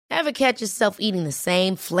Ever catch yourself eating the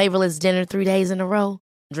same flavorless dinner 3 days in a row?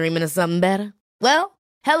 Dreaming of something better? Well,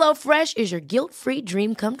 HelloFresh is your guilt-free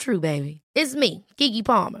dream come true, baby. It's me, Keke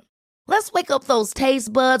Palmer. Let's wake up those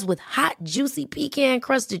taste buds with hot, juicy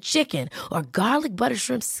pecan-crusted chicken or garlic butter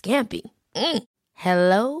shrimp scampi.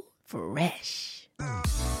 Hello Fresh.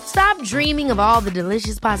 Stop dreaming of all the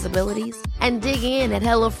delicious possibilities and dig in at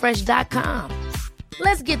HelloFresh.com.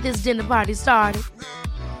 Let's get this dinner party started.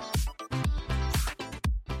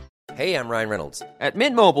 Hey, I'm Ryan Reynolds. At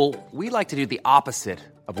Mint Mobile, we like to do the opposite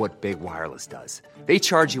of what Big Wireless does. They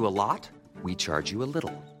charge you a lot, we charge you a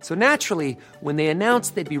little. So naturally, when they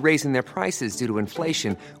announced they'd be raising their prices due to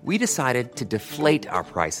inflation, we decided to deflate our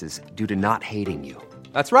prices due to not hating you.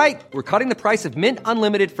 That's right. We're cutting the price of Mint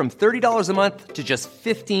Unlimited from $30 a month to just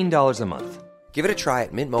 $15 a month. Give it a try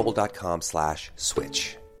at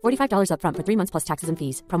mintmobile.com/switch. $45 up front for 3 months plus taxes and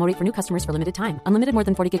fees. Promo rate for new customers for limited time. Unlimited more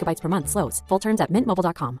than 40 gigabytes per month. Slows full terms at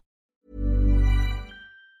mintmobile.com.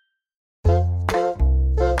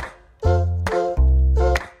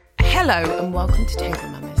 Hello and welcome to Table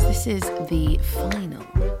Manners. This is the final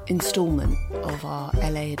instalment of our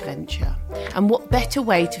LA adventure. And what better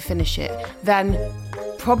way to finish it than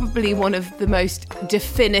probably one of the most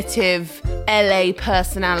definitive LA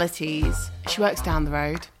personalities. She works down the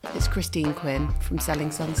road. It's Christine Quinn from Selling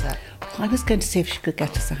Sunset. I was going to see if she could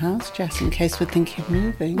get us a house, Jess, in case we're thinking of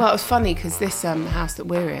moving. Well, it was funny because this house that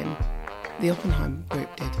we're in, the Oppenheim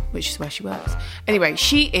group did, which is where she works. Anyway,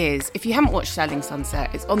 she is, if you haven't watched Selling Sunset,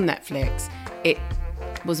 it's on Netflix. It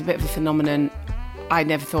was a bit of a phenomenon. I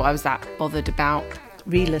never thought I was that bothered about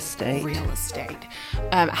real estate.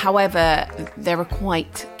 However, they're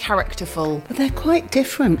quite characterful. But they're quite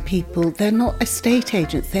different people. They're not estate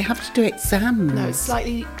agents. They have to do exams. No, it's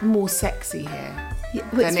slightly more sexy here. Yeah,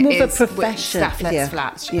 well, it's more of a profession. Stafflet's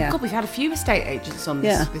Flats. Yeah. God, we've had a few estate agents on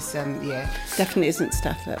this year. Definitely isn't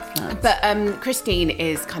Stafflet Flats. But Christine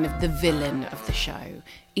is kind of the villain of the show,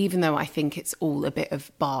 even though I think it's all a bit of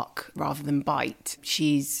bark rather than bite.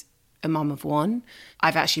 She's a mum of one.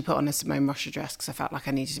 I've actually put on a Simone Rocha dress because I felt like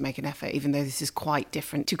I needed to make an effort, even though this is quite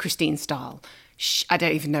different to Christine's style. I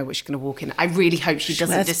don't even know what she's going to walk in. I really hope she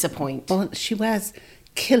doesn't disappoint. Well, she wears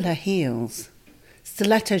killer heels,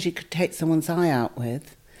 stilettos you could take someone's eye out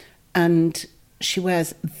with, and she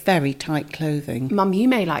wears very tight clothing. Mum, you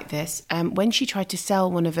may like this. When she tried to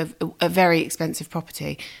sell one of a very expensive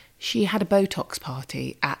property, she had a Botox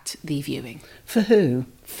party at the viewing. For who?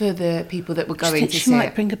 For the people that were going to see it. She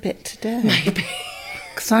might bring a bit today. Maybe.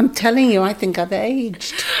 Because I'm telling you, I think I've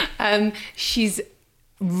aged. She's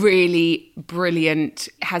really brilliant,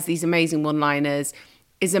 has these amazing one-liners,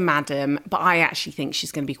 is a madam, but I actually think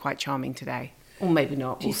she's going to be quite charming today. Or maybe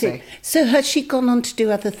not, we'll see. So has she gone on to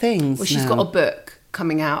do other things? Well, she's got a book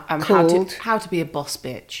coming out, called How to Be a Boss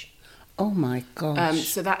Bitch. Oh my gosh.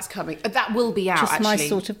 So that's coming. That will be out, Just actually. my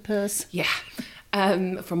sort of purse. Yeah.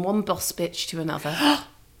 From one boss bitch to another.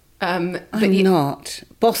 I'm not.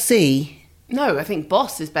 Bossy. No, I think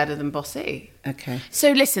boss is better than bossy. Okay.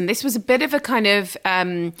 So listen, this was a bit of a kind of,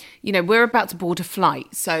 we're about to board a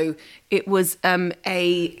flight. So it was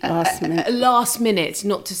a last minute,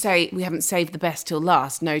 not to say we haven't saved the best till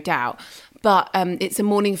last, no doubt. But it's a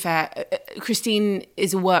morning affair. Christine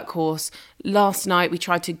is a workhorse. Last night we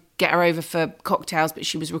tried to get her over for cocktails, but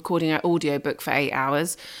she was recording her audiobook for 8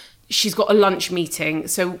 hours. She's got a lunch meeting,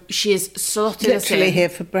 so she is slotted us in. Literally here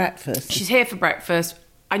for breakfast. She's here for breakfast.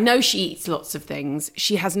 I know she eats lots of things.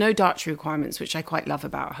 She has no dietary requirements, which I quite love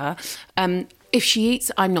about her. If she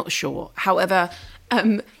eats, I'm not sure. However,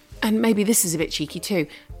 and maybe this is a bit cheeky too,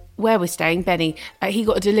 where we're staying, Benny, he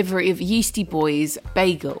got a delivery of Yeasty Boys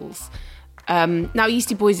bagels. Now,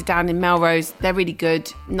 Yeasty Boys are down in Melrose. They're really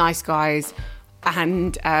good, nice guys,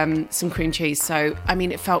 and some cream cheese. So, I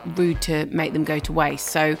mean, it felt rude to make them go to waste.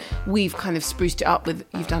 So we've kind of spruced it up with,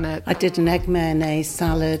 I did an egg mayonnaise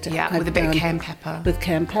salad. Yeah, with a bit of cayenne pepper. With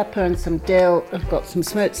cayenne pepper and some dill. I've got some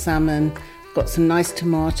smoked salmon. Got some nice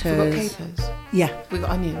tomatoes. We've got capers. Yeah. We've got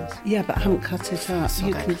onions. Yeah, but I haven't cut it up.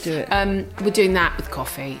 You can do it. We're doing that with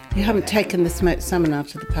coffee. You haven't taken the smoked salmon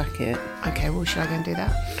out of the packet. Okay, well, should I go and do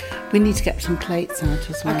that? We need to get some plates out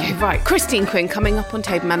as well. Okay, right. Christine Quinn coming up on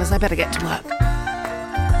Table Manners. I better get to work.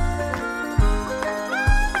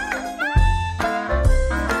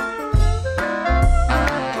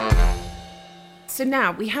 So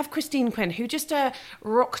now we have Christine Quinn, who just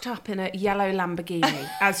rocked up in a yellow Lamborghini,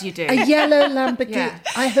 as you do. A yellow Lamborghini. Yeah.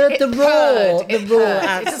 I heard the roar outside. It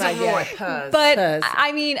doesn't roar, it purrs. But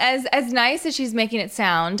I mean, as nice as she's making it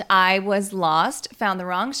sound, I was lost, found the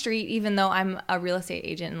wrong street, even though I'm a real estate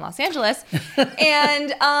agent in Los Angeles,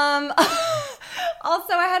 and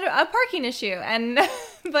also I had a parking issue, and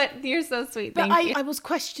But you're so sweet. But Thank you. I was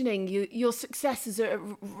questioning your success as a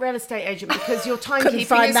real estate agent because your timekeeping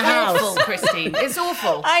find is the house. awful, Christine. It's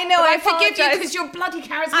awful. I know, But I I forgive you apologize. because you're bloody I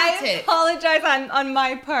charismatic. apologize on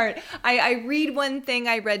my part. I read one thing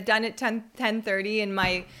I read done at 10:30 and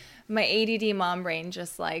my ADD mom brain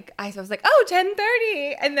just like, I was like, oh,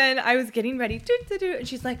 10:30. And then I was getting ready. And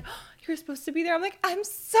she's like, oh, you're supposed to be there. I'm like, I'm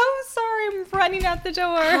so sorry. I'm running out the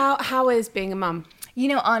door. How is being a mum? You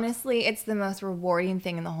know, honestly, it's the most rewarding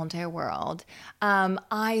thing in the whole entire world.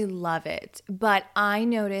 I love it. But I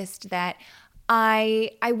noticed that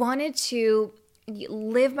I wanted to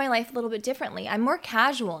live my life a little bit differently. I'm more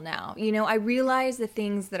casual now. You know, I realize the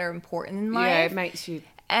things that are important in life. Yeah, it makes you...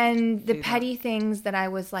 And the petty things that I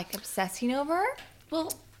was like obsessing over.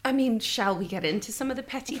 Well, I mean, shall we get into some of the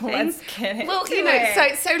petty Let's things? get into Well, you know,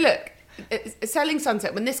 it. so look, Selling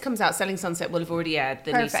Sunset, when this comes out, Selling Sunset will have already aired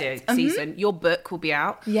the Perfect. new season. Your book will be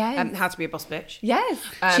out. Yes. How to Be a Boss Bitch. Yes.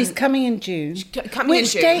 She's coming in June. coming in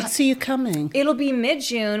Which June. dates are you coming? It'll be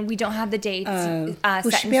mid-June. We don't have the dates Will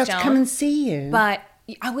set she in be able stone. to come and see you? But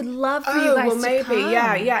I would love for you guys well, to maybe, come.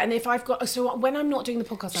 yeah. And if I've got, so when I'm not doing the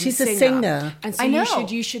podcast, I'm She's a a singer. singer. And so I know.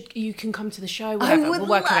 you can come to the show. Whatever. would We'll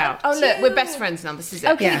work it love out. Oh, look, to. we're best friends now. This is it.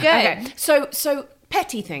 Okay, Yeah. good. Okay. So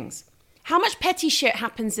petty things. How much petty shit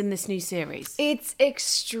happens in this new series? It's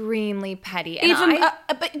extremely petty. And Even,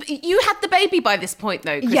 but you had the baby by this point,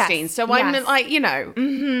 though, Christine. Yes, So I'm yes. like, you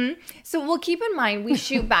know, So we'll keep in mind we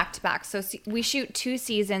shoot back to back. So we shoot 2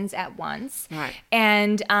 seasons at once. Right.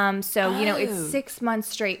 And so you know Oh. it's 6 months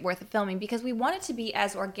straight worth of filming because we want it to be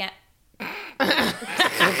as organic.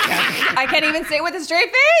 I can't even say it with a straight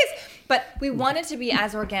face. But we want it to be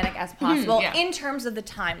as organic as possible yeah. in terms of the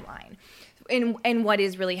timeline. In what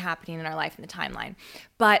is really happening in our life in the timeline.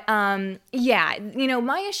 But yeah, you know,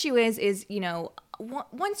 my issue is you know,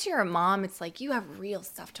 once you're a mom, it's like you have real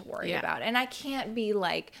stuff to worry about. And I can't be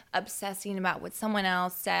like obsessing about what someone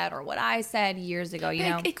else said or what I said years ago, you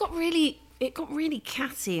know. it got really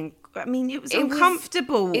catty. And I mean, it was It was-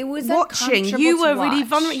 uncomfortable. it was watching. uncomfortable You to were really watch.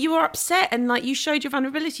 vulnerable. You were upset, and like you showed your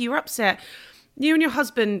vulnerability. You were upset. You and your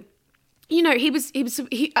husband. You know,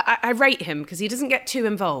 I rate him because he doesn't get too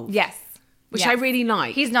involved. Yes. Which Yes. I really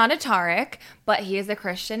like. He's not a Tariq, but he is a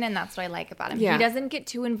Christian, and that's what I like about him. Yeah. He doesn't get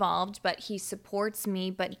too involved, but he supports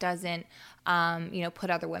me, but doesn't, you know, put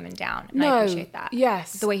other women down. And No, I appreciate that.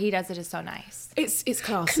 yes. The way he does it is so nice. It's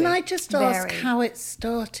classy. Can I just ask Very. how it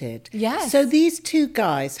started? Yes. So these 2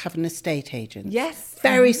 guys have an estate agent. Yes.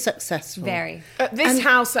 Very successful. Very. This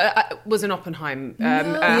house was an Oppenheim Yeah,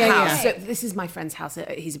 house. yeah. So this is my friend's house.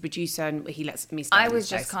 He's a producer and he lets me stay I in was his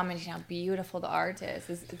just place. commenting how beautiful the art is.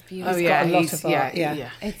 It's beautiful. Oh, yeah. Got a lot he's- of art, yeah, yeah.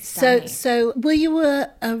 yeah. It's So, stunning. so were you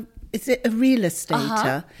is it a real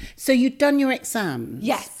estater? So you'd done your exams?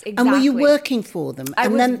 Yes, And were you exactly. working for them? I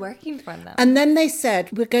and was then, working for them. And then they said,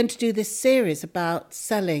 we're going to do this series about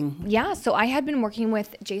selling. Yeah, so I had been working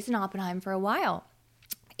with Jason Oppenheim for a while.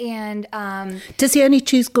 And Does he only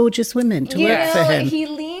choose gorgeous women to you work know, for him? he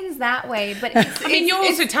leans that way, but it's, I mean, you're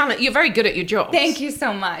also talented. You're very good at your job. Thank you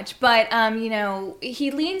so much. But you know, he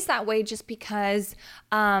leans that way just because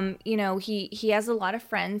you know, he has a lot of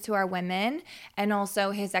friends who are women, and also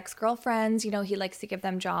his ex-girlfriends, you know, he likes to give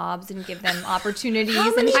them jobs and give them opportunities.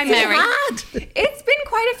 How many and have you had? It's been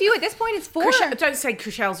quite a few. At this point, it's 4. Don't say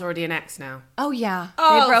Chriselle's already an ex now. Oh yeah.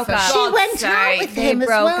 Oh, they broke for up. She God's went out sake. with They him as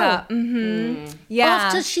broke well. up. Mm-hmm. Yeah.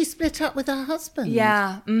 After she split up with her husband.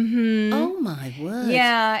 Yeah. Mm-hmm. Oh my word.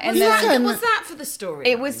 Yeah. And Was then that for the story?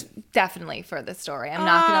 it was definitely for the story. I'm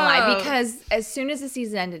not gonna lie, Oh. because as soon as the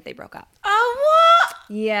season ended, they broke up. Oh, what?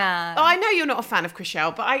 Yeah. Oh, I know you're not a fan of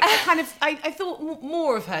Chriselle, but I thought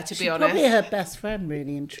more of her, to be honest. Probably her best friend,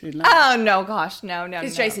 really, in true life. Oh no, gosh, no.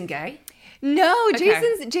 Is Jason gay? No,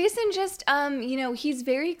 Okay. Jason just you know, he's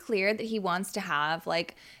very clear that he wants to have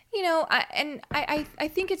like, you know, I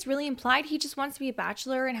think it's really implied he just wants to be a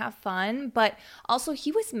bachelor and have fun, but also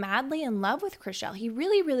he was madly in love with Chriselle. He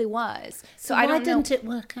really, really was. So I why don't know, didn't it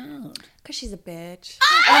work out? because she's a bitch.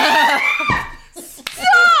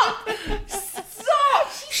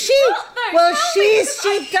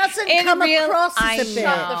 She doesn't In come real- across I as a know.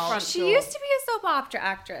 bitch. front She door. used to be a soap opera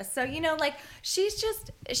actress. So, you know, like she's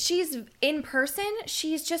in person,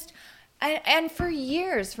 she's just and for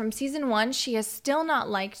years from season 1, she has still not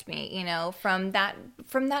liked me, you know, from that,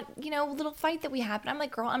 you know, little fight that we had. But I'm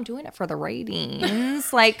like, girl, I'm doing it for the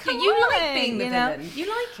ratings. Like, come You on, like being the you know? villain. You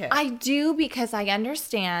like it. I do, because I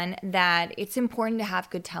understand that it's important to have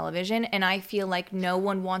good television, and I feel like no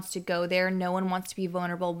one wants to go there, no one wants to be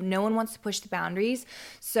vulnerable, no one wants to push the boundaries.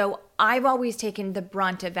 So I've always taken the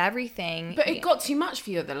brunt of everything. But it got too much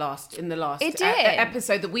for you in the last It did.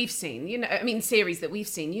 episode that we've seen. You know, I mean, series that we've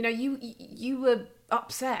seen. You know, you were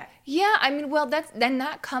upset? Yeah, I mean, well,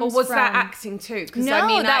 that comes Or was from... that acting too? 'Cause No, I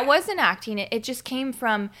mean, that wasn't acting. It just came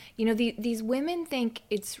from, these women think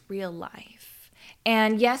it's real life.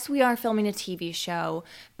 And yes, we are filming a TV show,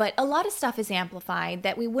 but a lot of stuff is amplified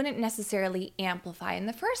that we wouldn't necessarily amplify in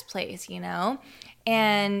the first place,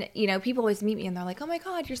 And, people always meet me and they're like, oh my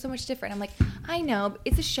God, you're so much different. I'm like, I know, but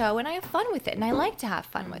it's a show and I have fun with it and I like to have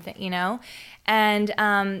fun with it, And,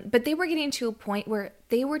 but they were getting to a point where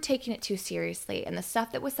they were taking it too seriously, and the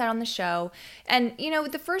stuff that was said on the show. And,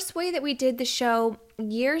 the first way that we did the show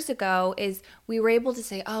years ago is we were able to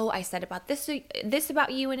say, oh, I said about this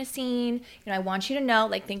about you in a scene. I want you to know,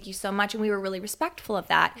 like, thank you so much. And we were really respectful of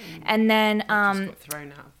that. And then, just got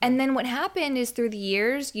thrown out. and then what happened is through the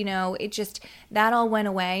years, it just, that all went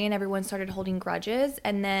away and everyone started holding grudges.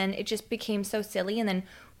 And then it just became so silly. And then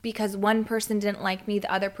because one person didn't like me,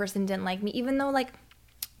 the other person didn't like me, even though, like,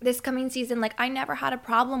 this coming season, like, I never had a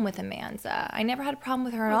problem with Amanza. I never had a problem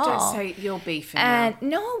with her at all. Don't say you're beefing And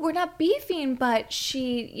now. no, we're not beefing, but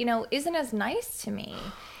she, isn't as nice to me.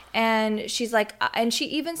 And she's like, and she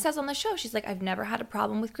even says on the show, she's like, I've never had a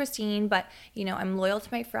problem with Christine, but, I'm loyal to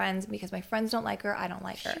my friends. Because my friends don't like her, I don't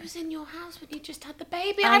like her. She was in your house when you just had the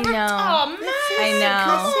baby. I know.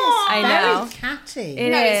 I know. Very catty.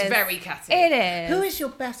 It is. It's very catty. It is. Who is your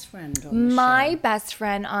best friend on the My show? best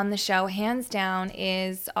friend on the show, hands down,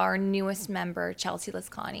 is our newest member, Chelsea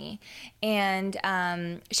Lascani. And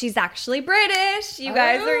she's actually British. You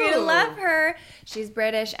guys are going to love her. She's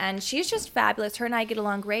British, and she's just fabulous. Her and I get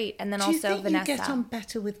along great. And then Do also you think Vanessa. you get on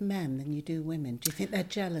better with men than you do women? Do you think they're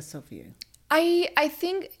jealous of you? I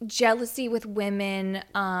think jealousy with women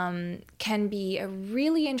can be a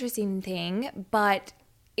really interesting thing, but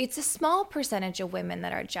it's a small percentage of women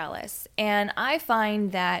that are jealous. And I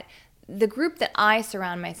find that the group that I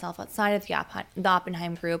surround myself outside of the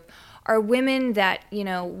Oppenheim group are women that,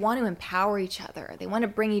 want to empower each other. They want to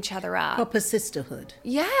bring each other up. Proper sisterhood.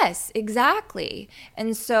 Yes, exactly.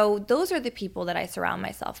 And so those are the people that I surround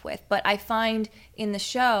myself with. But I find in the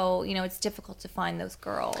show, it's difficult to find those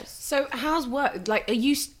girls. So how's work? Like, are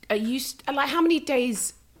you like, how many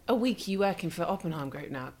days a week are you working for Oppenheim Group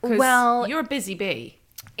now? 'Cause Well, you're a busy bee.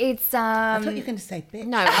 It's I thought you were going to say bitch.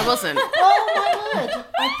 No, I wasn't. Oh, my word.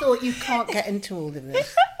 I thought you can't get into all of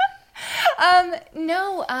this.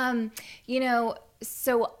 No,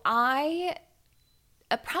 so I,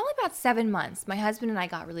 probably about 7 months, my husband and I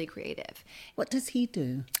got really creative. What does he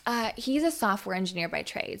do? He's a software engineer by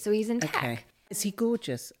trade, so he's in tech. Okay. Is he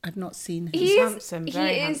gorgeous? I've not seen him. He's handsome,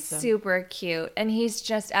 very he handsome. is super cute, and he's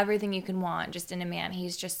just everything you can want just in a man.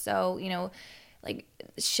 He's just so, like,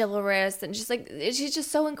 chivalrous, and just like, he's just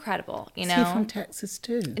so incredible, Is he from Texas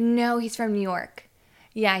too? No, he's from New York.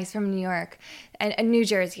 Yeah, he's from New York and New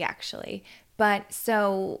Jersey, actually. But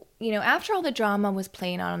so, after all the drama was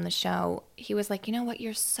playing on the show, he was like, you know what?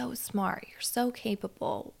 You're so smart. You're so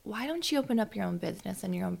capable. Why don't you open up your own business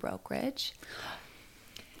and your own brokerage?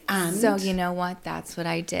 And So, you know what? That's what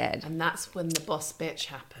I did. And that's when the boss bitch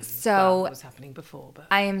happened. So- Well, it was happening before, but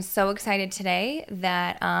I am so excited today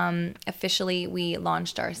that officially we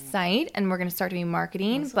launched our site and we're going to start doing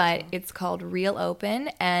marketing, but it's called Real Open,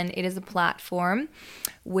 and it is a platform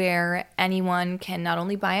where anyone can not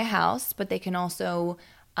only buy a house, but they can also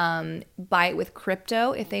buy it with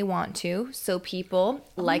crypto if they want to. So people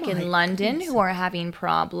like in London who are having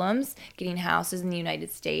problems getting houses in the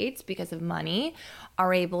United States because of money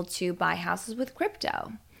are able to buy houses with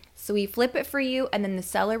crypto. So we flip it for you, and then the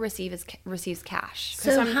seller receives cash.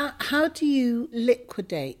 So how do you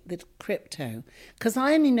liquidate the crypto? Because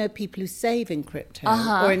I only know people who save in crypto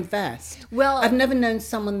or invest. Well- I've never known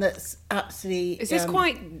someone that's actually is this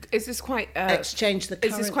quite exchange the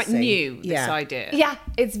currency. is this quite new, this Yeah. idea? Yeah,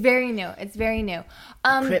 it's very new. It's very new.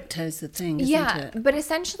 Crypto's the thing, isn't it? But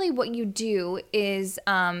essentially what you do is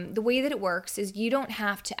the way that it works is you don't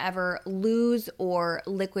have to ever lose or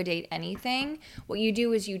liquidate anything. What you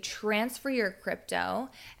do is you transfer your crypto,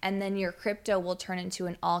 and then your crypto will turn into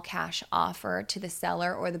an all-cash offer to the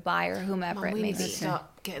seller or the buyer, whomever it we may need to be. start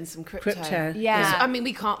getting some crypto. Crypto. Yeah. I mean,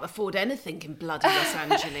 we can't afford anything in bloody Los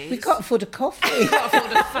Angeles. We can't afford a coffee. can't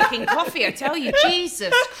afford a fucking coffee, I tell you.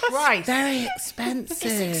 Jesus Christ. Very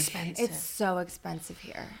expensive. It's expensive. It's so expensive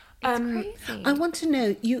here. It's crazy. I want to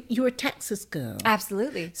know, you're a Texas girl.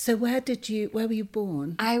 Absolutely. So where were you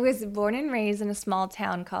born? I was born and raised in a small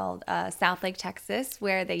town called Southlake, Texas,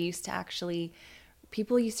 where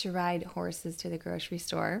people used to ride horses to the grocery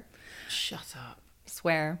store. Shut up.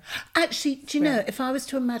 Swear. Actually, do you know, if I was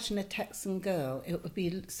to imagine a Texan girl, it would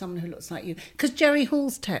be someone who looks like you. Because Jerry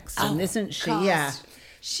Hall's Texan, isn't she? God. Yeah.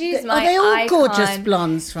 She's my Are they all icon. gorgeous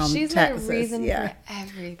blondes from She's Texas? my reason Yeah. for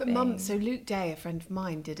everything. But Mum, so Luke Day, a friend of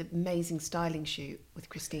mine, did an amazing styling shoot with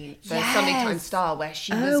Christine for Yes. Sunday Times Style, where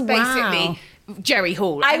she was Oh, basically wow. Jerry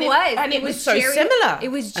Hall. And it was so Jerry- similar. It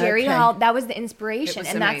was Jerry Okay. Hall. That was the inspiration. It was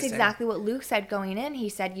And that's amazing. exactly what Luke said going in. He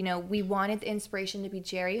said, you know, we wanted the inspiration to be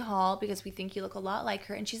Jerry Hall because we think you look a lot like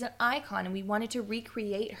her. And she's an icon. And we wanted to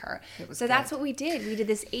recreate her. So that's what we did. We did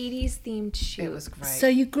this 80s themed shoot. It was great. So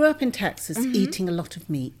you grew up in Texas Mm-hmm. eating a lot of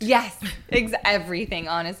meat. Yes. Everything.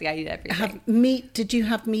 Honestly, I eat everything. Did you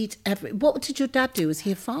have meat what did your dad do? Was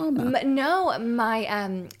he a farmer? No,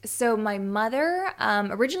 so my mother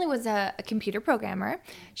originally was a computer programmer.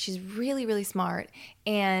 She's really, really smart.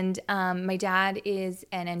 And my dad is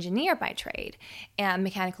an engineer by trade, a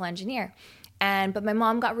mechanical engineer. But my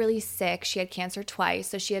mom got really sick. She had cancer twice,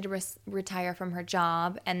 so she had to retire from her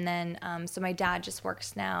job. And then, so my dad just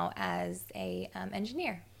works now as a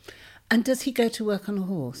engineer. And does he go to work on a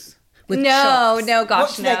horse? No, chops? no, gosh,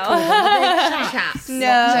 What do they no. call them? Are they chaps?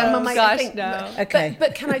 No, Mum, I gosh, think- no. Okay.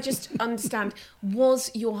 But can I just understand,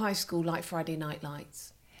 was your high school like Friday Night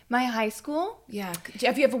Lights? My high school? Yeah.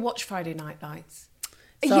 Have you ever watched Friday Night Lights?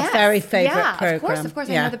 It's our very favourite yeah, program. Of course,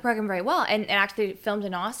 I Yeah. know the program very well, and actually filmed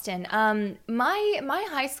in Austin. My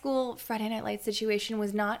high school Friday Night Lights situation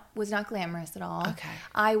was not glamorous at all. Okay.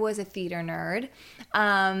 I was a theater nerd.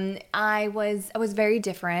 I was very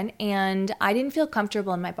different, and I didn't feel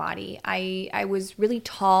comfortable in my body. I was really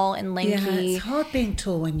tall and lanky. Yeah, it's hard being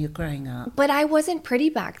tall when you're growing up. But I wasn't pretty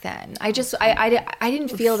back then. I didn't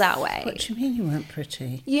feel that way. What do you mean you weren't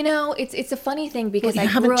pretty? You know, it's a funny thing because You I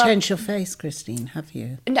haven't grew up. changed your face, Christine, have you?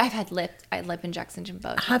 And I've had lip injections and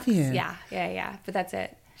Botox. Have you? Yeah. But that's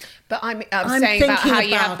it. But I'm I'm saying about how thinking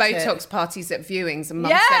you have about it. Botox parties at viewings, and Mum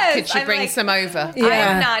Yes, said, could she I'm bring like- some over? Yeah.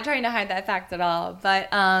 I'm not trying to hide that fact at all.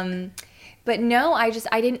 But no,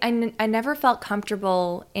 I never felt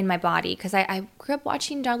comfortable in my body because I grew up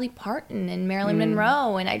watching Dolly Parton and Marilyn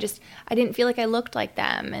Monroe, and I didn't feel like I looked like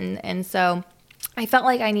them, and so I felt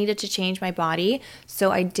like I needed to change my body.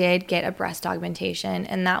 So I did get a breast augmentation,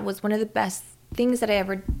 and that was one of the best things that I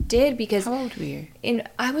ever did because How old were you?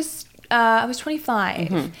 I was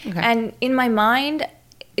 25, Okay. and in my mind,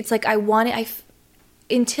 it's like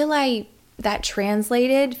until that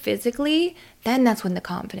translated physically, then that's when the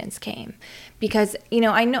confidence came, because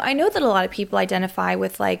I know that a lot of people identify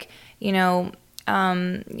with like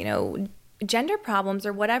gender problems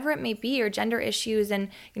or whatever it may be, or gender issues, and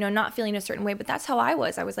not feeling a certain way. But that's how I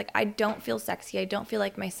was like, I don't feel sexy, I don't feel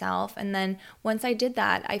like myself. And then once I did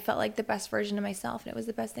that, I felt like the best version of myself, and it was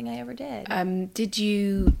the best thing I ever did. Did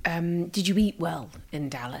you eat well in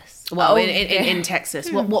Dallas? Well, in Texas.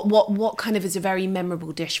 What kind of is a very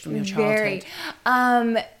memorable dish from your childhood?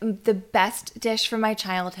 The best dish from my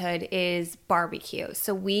childhood is barbecue.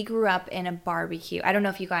 So we grew up in a barbecue. I don't know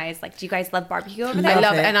if you guys do you guys love barbecue over there? I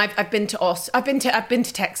love it. it, and I've been to I've been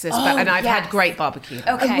to Texas, and I've yes. had great barbecue.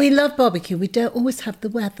 Okay. And we love barbecue. We don't always have the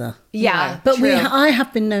weather. Yeah, But true. I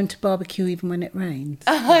have been known to barbecue even when it rains.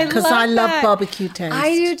 Because I love that. barbecue taste.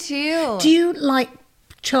 I do too. Do you like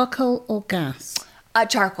charcoal or gas?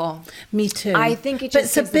 Charcoal. Me too. I think it But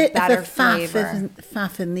just it's a gives a bit better of a faff, flavour.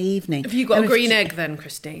 faff in the evening. Have you got And a if green you- egg then,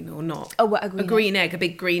 Christine, or not? Oh, what, a green egg? egg, a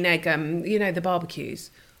big green egg. The barbecues.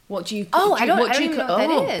 What do you? Oh, do I don't- what I do don't you even cook? know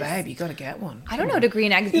what that Oh, is. babe, you got to get one. I don't know what a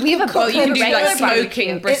green egg. We have a Well, you can do regular like smoking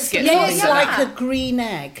barbecue. brisket. It looks Yeah. like a green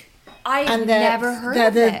egg. I've they're- never heard they're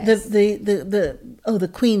of this. the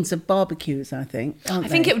queens of barbecues, I think. Aren't I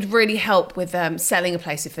think they? it would really help with selling a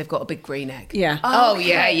place if they've got a big green egg. Yeah. Oh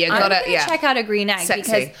yeah, you I'm gotta gonna check out a green egg Sexy.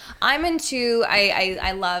 because I'm into.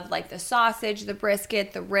 I love like the sausage, the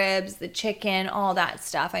brisket, the ribs, the chicken, all that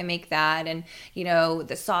stuff. I make that, and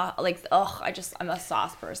the sauce. Like I'm a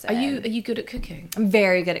sauce person. Are you good at cooking? I'm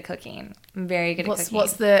very good at cooking. I'm very good at cooking.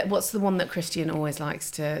 What's the one that Christian always likes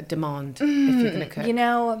to demand if you're going to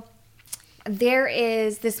cook? There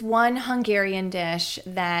is this one Hungarian dish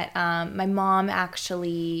that my mom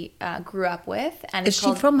actually grew up with, and Is it's she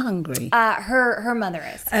called, from Hungary? her mother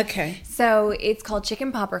is. Okay. So it's called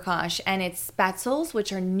chicken paprikash, and it's spatzels,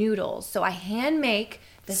 which are noodles. So I hand make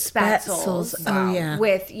the spatzels, Spatzels, oh, yeah.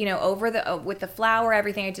 with with the flour,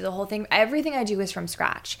 everything. I do the whole thing. Everything I do is from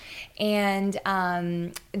scratch, and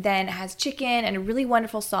then it has chicken and a really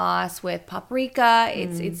wonderful sauce with paprika.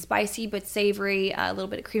 It's spicy but savory. A little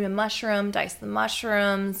bit of cream and mushroom. Dice the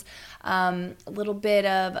mushrooms. A little bit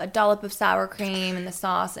of a dollop of sour cream in the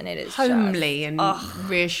sauce, and it is Homely just, and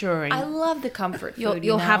reassuring. I love the comfort food.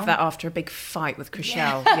 You'll have know? that after a big fight with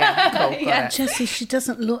Chriselle. Yeah, cool, got it. Jessie, she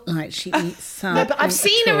doesn't look like she eats salad. No, but I've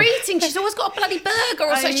seen her eating. She's always got a bloody burger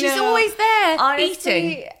or something. She's know. always there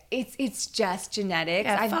Honestly, eating. It's just genetics.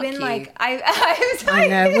 Yeah, I've fuck been you. like, I'm sorry. I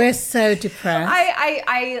know, we're so depressed.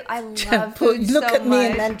 I love food Look so at me and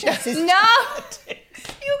much. then Jess's No,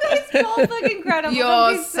 you guys all look incredible. You're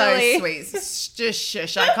Don't be so silly. sweet. Just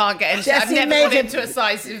shush. I can't get into it. I've Jessie never made got it- into a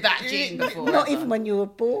size of that gene before. Not even when you were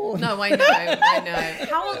born. No, I know.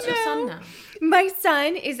 How old's your son now? My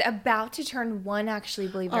son is about to turn 1, actually,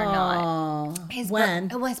 believe it or not. When?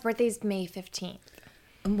 His birthday's May 15th.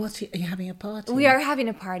 And what, are you having a party? We are having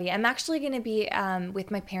a party. I'm actually going to be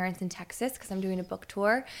with my parents in Texas because I'm doing a book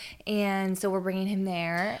tour. And so we're bringing him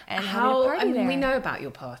there and having a party I mean, there. we know about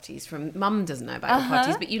your parties. From Mum doesn't know about your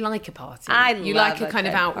parties, but you like a party. You love like a a kind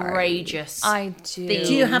of good party. outrageous. I do.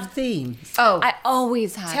 Do you have themes? Oh, I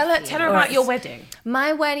always have. tell her about Right. your wedding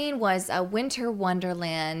My wedding was a winter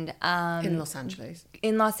wonderland in Los Angeles.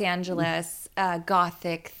 in Los Angeles,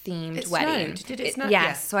 Gothic themed It wedding. snowed. Did it snow? Yes.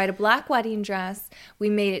 Yeah. So I had a black wedding dress.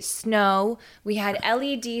 We made it snow. We had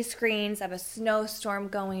LED screens of a snowstorm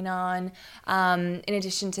going on. In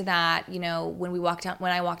addition to that, you know, when I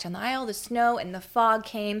walked down the aisle, the snow and the fog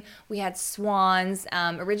came. We had swans.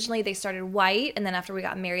 Originally, they started white, and then after we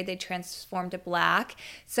got married, they transformed to black.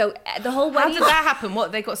 So the whole How wedding. did that happen?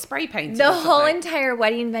 What, they got spray painted? The or whole something? entire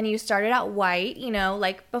wedding venue started out white, you know,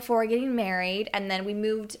 like before getting married. And then we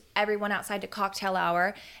moved everyone outside to cocktail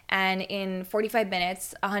hour. And in 45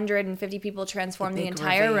 minutes, 150 people transformed the big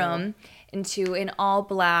entire reveal. room into an all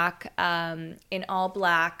black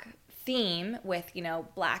theme with, you know,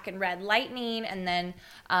 black and red lightning. And then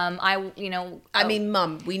I mean,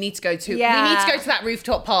 Mum, we need to go to that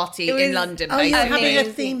rooftop party It in was London. Oh, you're basically. having a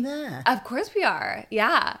amazing. theme there. Of course we are.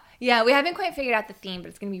 Yeah. Yeah, we haven't quite figured out the theme, but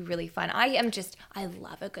it's going to be really fun. I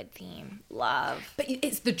love a good theme. Love. But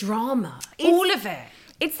it's the drama. All of it.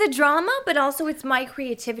 It's the drama, but also it's my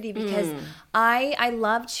creativity because I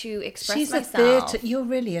love to express She's myself. a theatre. You're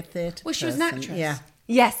really a theatre. Well, she was an person. actress. Yeah.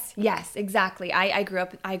 Yes, exactly. I grew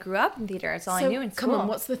up in theater. That's all I knew in school. Come on,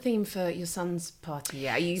 what's the theme for your son's party?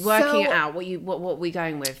 Yeah, are you working it So- out? What are we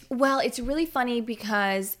going with? Well, it's really funny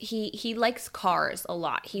because he likes cars a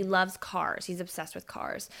lot. He loves cars. He's obsessed with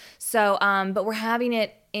cars. So, but we're having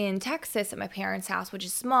it in Texas at my parents' house, which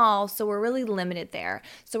is small, so we're really limited there.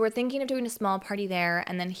 So we're thinking of doing a small party there,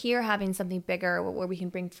 and then here having something bigger where we can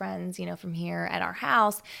bring friends, you know, from here at our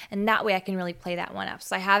house, and that way I can really play that one up.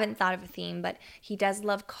 So I haven't thought of a theme, but he does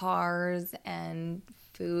love cars and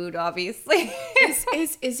food, obviously.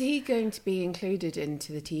 Is he going to be included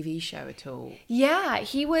into the TV show at all? Yeah,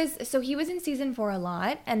 he was in season 4 a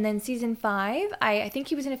lot, and then season 5, I think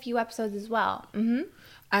he was in a few episodes as well. Mm-hmm.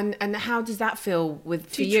 And how does that feel Do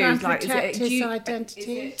for you you? try and Like, protect his do you-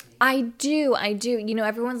 identity? I do. You know,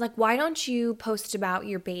 everyone's like, why don't you post about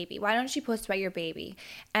your baby? Why don't you post about your baby?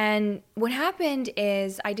 And what happened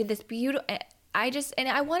is I did this beautiful,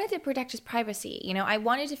 I wanted to protect his privacy. You know, I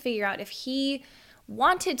wanted to figure out if he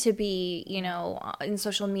wanted to be, you know, in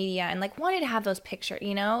social media and like wanted to have those pictures,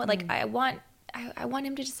 you know, like I want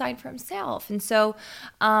him to decide for himself. And so,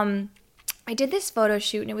 I did this photo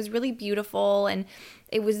shoot and it was really beautiful, and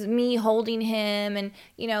it was me holding him, and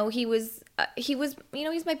you know he was you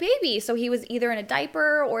know, he's my baby, so he was either in a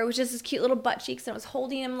diaper or it was just his cute little butt cheeks, and I was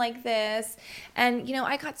holding him like this. And you know,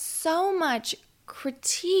 I got so much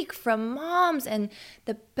critique from moms and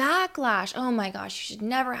the backlash. Oh my gosh, you should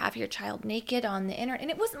never have your child naked on the internet. And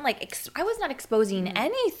it wasn't like I was not exposing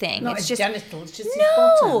anything. Not it's his just genitals, just his no.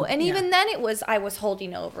 bottom. And Yeah. even then, I was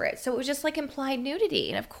holding over it, so it was just like implied nudity.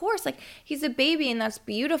 And of course, like he's a baby, and that's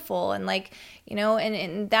beautiful, and like, you know,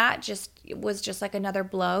 and that just was just like another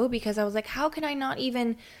blow, because I was like, how can I not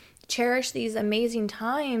even cherish these amazing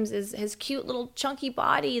times? Is his cute little chunky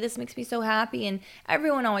body, this makes me so happy. And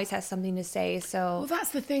everyone always has something to say, so Well,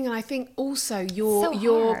 that's the thing, and I think also So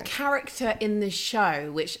your hard. character in the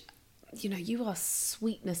show, which, you know, you are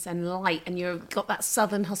sweetness and light, and you've got that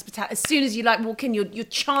southern hospitality. As soon as you like walk in, you're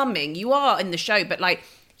charming. You are in the show, but like,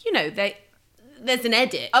 you know, there's an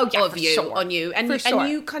edit of for you sure. on you, and For sure. and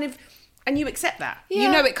you kind of and you accept that. You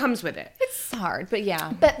Yeah. know it comes with it. it's hard, but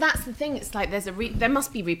yeah. But that's the thing. It's like there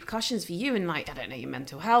must be repercussions for you in, like, I don't know, your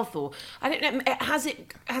mental health, or I don't know. Has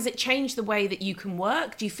it changed the way that you can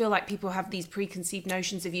work? Do you feel like people have these preconceived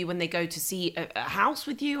notions of you when they go to see a house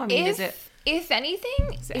with you? I mean, If anything,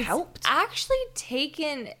 it it's helped? actually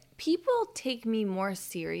people take me more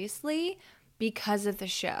seriously because of the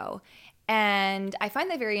show. And I find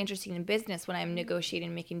that very interesting in business when I'm negotiating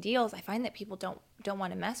and making deals. I find that people don't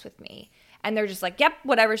want to mess with me. And they're just like, yep,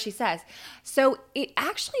 whatever she says. So it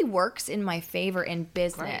actually works in my favor in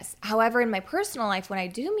business. Great. However, in my personal life, when I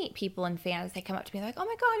do meet people and fans, they come up to me like, oh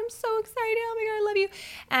my God, I'm so excited. Oh my God, I love you.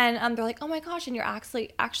 And they're like, oh my gosh, and you're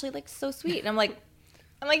actually like so sweet. And I'm like,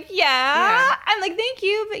 yeah. And like, thank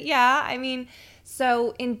you. But yeah, I mean,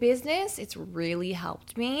 so in business, it's really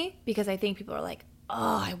helped me because I think people are like,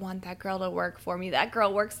 oh, I want that girl to work for me. That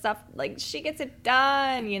girl works stuff, like, she gets it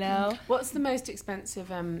done, you know? What's the most expensive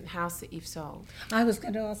house that you've sold? I was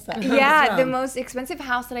going to ask that. Yeah, as well. the most expensive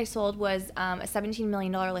house that I sold was a $17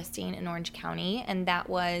 million listing in Orange County. And that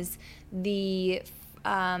was the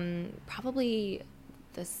probably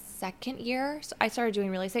the second year I started doing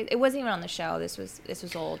real estate. It wasn't even on the show. This was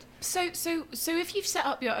old. So if you've set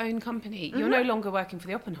up your own company, you're no longer working for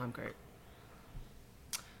the Oppenheim Group.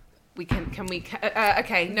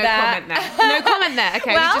 Okay, no comment there. No comment there.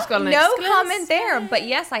 Okay, Well, we've just gone no comment there. But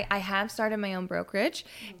yes, I have started my own brokerage,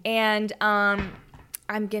 and I'm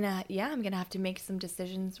gonna have to make some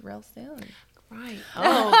decisions real soon. Right.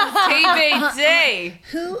 Oh, TBD.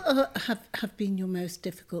 Who have been your most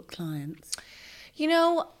difficult clients? You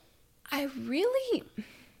know,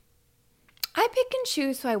 I pick and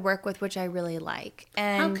choose who I work with, which I really like.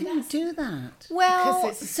 And How can you do that? well,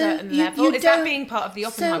 Because it's a so certain you- level. you Is that don't- being part of the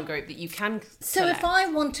Oppenheim Group that you can So select? if I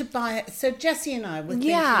want to buy, so Jessie and I were thinking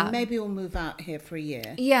Yeah. maybe we'll move out here for a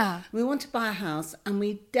year. yeah. We want to buy a house, and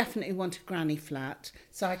we definitely want a granny flat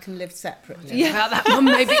so I can live separately. Yeah. About that one,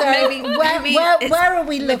 maybe Where are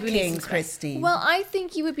we maybe we need looking, some Christine? Well, I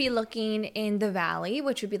think you would be looking in the Valley,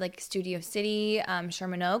 which would be like Studio City,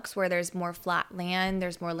 Sherman Oaks, where there's more flat land.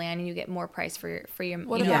 There's more land, and you get more price for your.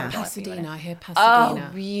 What you know, about what you Pasadena? I hear Oh,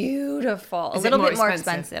 Pasadena. beautiful! Is A it little more bit more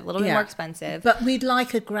expensive? expensive. A little bit more expensive. But we'd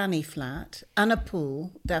like a granny flat and a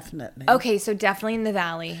pool, definitely. Okay, so definitely in the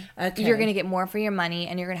Valley. Okay. You're gonna get more for your money,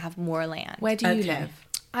 and you're gonna have more land. Where do you Okay. live?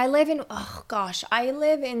 I live in I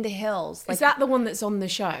live in the hills. Is that the one that's on the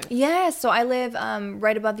show? Yes, so I live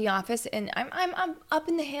right above the office, and I'm up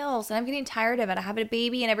in the hills, and I'm getting tired of it. I have a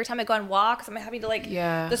baby, and every time I go on walks, I'm having to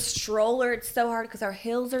the stroller. It's so hard because our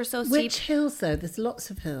hills are so steep. Which hills, though? There's lots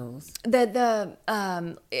of hills. The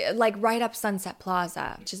like right up Sunset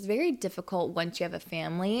Plaza, which is very difficult once you have a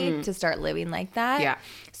family to start living like that. Yeah.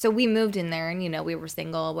 So we moved in there, and we were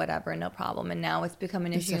single, whatever, no problem, and now it's become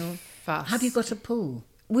an issue. Fuss. Have you got a pool?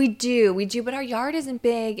 We do, but our yard isn't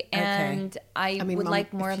big, and I would Mum,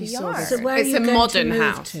 like more if of a you saw yard. this- So where It's are you a going modern to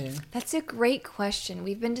move house. to? That's a great question.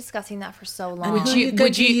 We've been discussing that for so long. And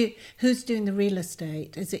who's doing the real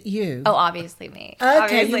estate? Is it you? Oh, obviously me. Okay,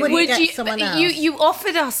 Obviously you wouldn't me. get someone else. You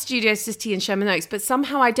offered us Studio City and Sherman Oaks, but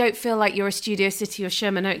somehow I don't feel like you're a Studio City or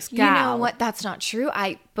Sherman Oaks gal. You know what? That's not true.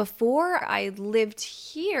 Before I lived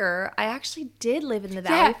here, I actually did live in the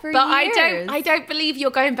Valley for but years. I don't believe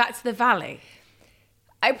you're going back to the Valley.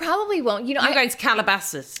 I probably won't. You're going to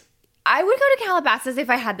Calabasas. I would go to Calabasas if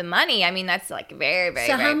I had the money. I mean, that's like very, very,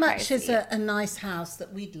 So very how much pricey. is a nice house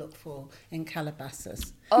that we'd look for in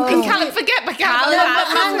Calabasas? Forget the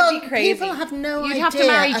Calabasas. Hang Hang would be crazy. People have no You'd idea have to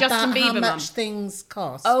marry about Justin how Bieber, much Mum. things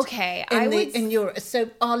cost. Okay, in Europe, so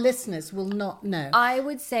our listeners will not know. I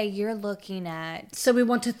would say you're looking at... So we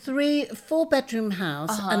want a 4-bedroom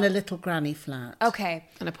house and a little granny flat. Okay.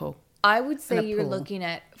 And a pool. I would say And a you're pool. looking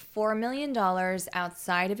at $4 million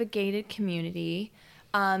outside of a gated community.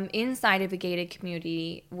 Inside of a gated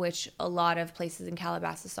community, which a lot of places in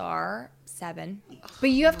Calabasas are, 7. But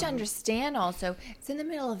you have to understand also, it's in the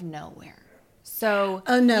middle of nowhere. So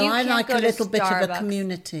Oh no, you I can't like go a to little bit of a Starbucks.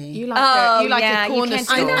 community. You like a yeah, you corner can't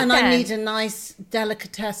do store. that. and I then. need a nice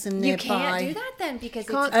delicatessen You nearby. can't do that then because it's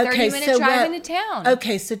a Can't- 30-minute drive into town.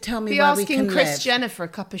 Okay, so tell me Be where we asking can Chris live. Jenner for a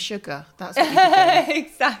cup of sugar. That's what you do.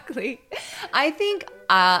 Exactly. I think,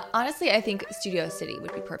 honestly, I think Studio City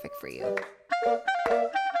would be perfect for you.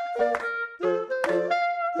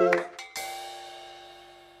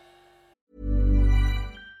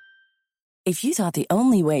 If you thought the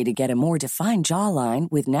only way to get a more defined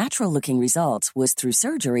jawline with natural-looking results was through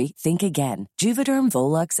surgery, think again. Juvederm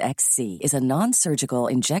Volux XC is a non-surgical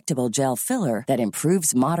injectable gel filler that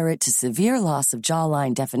improves moderate to severe loss of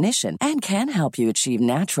jawline definition and can help you achieve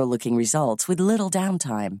natural-looking results with little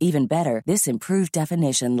downtime. Even better, this improved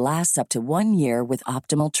definition lasts up to 1 year with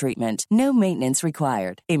optimal treatment. No maintenance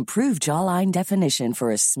required. Improve jawline definition for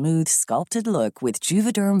a smooth, sculpted look with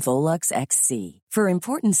Juvederm Volux XC. For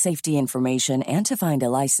important safety information and to find a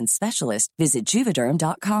licensed specialist, visit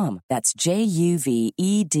Juvederm.com. That's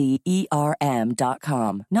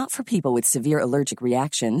JUVEDERM.com. Not for people with severe allergic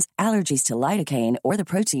reactions, allergies to lidocaine, or the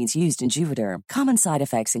proteins used in Juvederm. Common side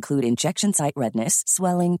effects include injection site redness,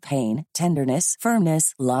 swelling, pain, tenderness,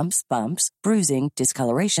 firmness, lumps, bumps, bruising,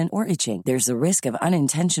 discoloration, or itching. There's a risk of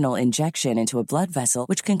unintentional injection into a blood vessel,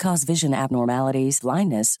 which can cause vision abnormalities,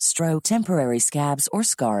 blindness, stroke, temporary scabs, or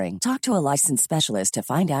scarring. Talk to a licensed specialist to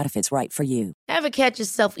find out if it's right for you. Ever catch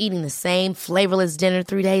yourself eating the same flavorless dinner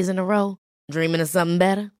 3 days in a row? Dreaming of something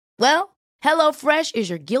better? Well, HelloFresh is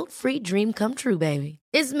your guilt-free dream come true, baby.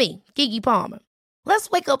 It's me, Keke Palmer. Let's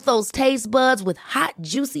wake up those taste buds with hot,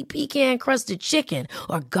 juicy pecan-crusted chicken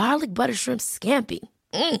or garlic butter shrimp scampi.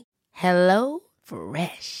 Hello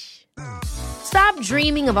Fresh. Stop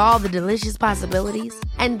dreaming of all the delicious possibilities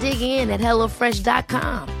and dig in at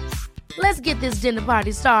HelloFresh.com. Let's get this dinner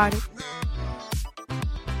party started.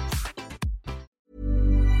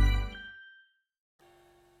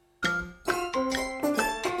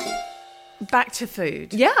 Back to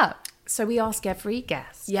food. Yeah. So we ask every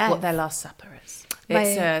guest Yes. what their last supper is.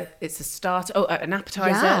 My- It's a starter, an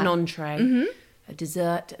appetizer, Yeah. an entree, a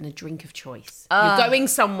dessert, and a drink of choice. You're going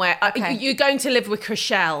somewhere. okay. You're going to live with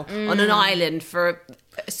Chriselle on an island for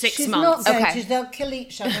 6 She's months. not going Okay. to. They'll kill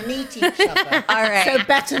each other and eat each other. All right. So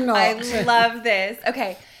better not. I love this.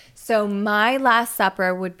 Okay. So my last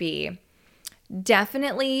supper would be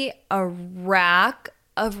definitely a rack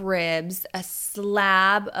of ribs, a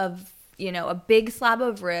slab of, a big slab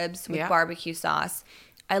of ribs with Yeah. barbecue sauce.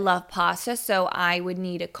 I love pasta, so I would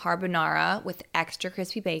need a carbonara with extra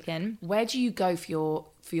crispy bacon. Where do you go for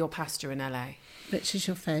your pasta in LA? Which is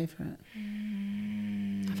your favourite?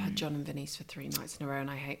 I've had John and Vinny's for 3 nights in a row, and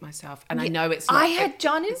I hate myself. And I know it's. Not, I had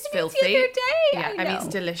John and it's Vinny's filthy. the other day. Yeah, I mean it's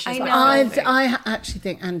know. delicious. I but know. filthy. I actually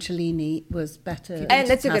think Angelini was better. And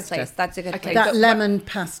that's a good pasta. place. That's a good Okay, place. That but lemon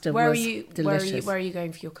pasta Where are was you? delicious. Where are you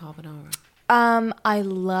going for your carbonara? I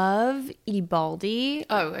love Ibaldi.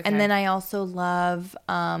 Oh, okay. And then I also love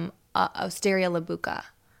Osteria La Buca.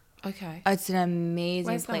 Okay. It's an amazing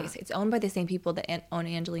Where's place. that? It's owned by the same people that own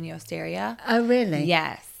Angelini Osteria. Oh, really?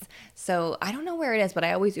 Yes. So I don't know where it is, but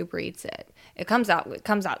I always Uber Eats it. It comes out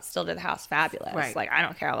still to the house fabulous. Right. Like I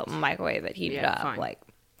don't care about microwave it, heat it Yeah, up. fine. Like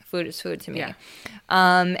food is food to me. Yeah.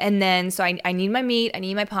 And then so I need my meat, I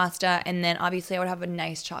need my pasta, and then obviously I would have a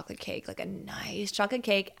nice chocolate cake,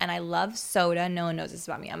 and I love soda. No one knows this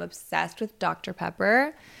about me. I'm obsessed with Dr.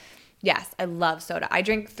 Pepper. Yes, I love soda. I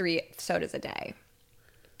drink 3 sodas a day.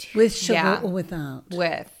 With sugar Yeah. or without?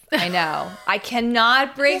 I know. I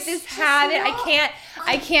cannot break this habit.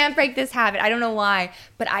 I can't break this habit. I don't know why,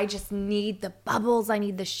 but I just need the bubbles. I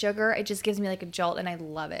need the sugar. It just gives me like a jolt, and I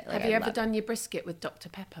love it. Have you ever done your brisket with Dr.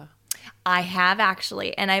 Pepper? I have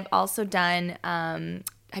actually, and I've also done.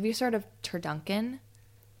 Have you heard of Turduncan?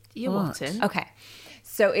 You're wanting. Okay.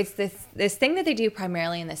 So it's this thing that they do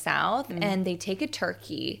primarily in the South, and they take a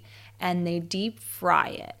turkey and they deep fry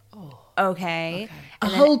it. Okay. A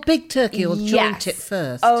whole big turkey or joint it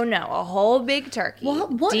first? Oh no, a whole big turkey.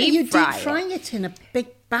 What are you deep frying it in a big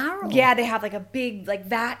barrel? Yeah, they have like a big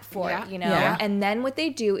vat for Yeah. it, Yeah. And then what they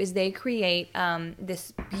do is they create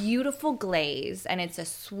this beautiful glaze, and it's a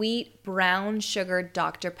sweet brown sugar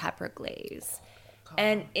Dr. Pepper glaze,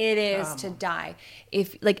 and it is to die.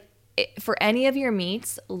 If for any of your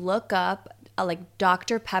meats, look up like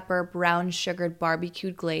Dr. Pepper brown sugared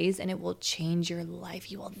barbecued glaze, and it will change your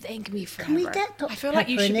life. You will thank me forever. Can we get Dr. I feel like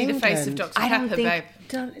you Pepper should in be the face of England? Dr. I don't Pepper, think- babe.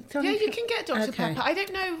 Don't Yeah, you can get Dr. Okay. Pepper. I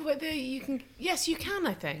don't know whether you can. Yes, you can.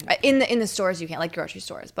 I think. In the stores you can, like grocery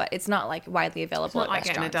stores, but it's not like widely available It's not at like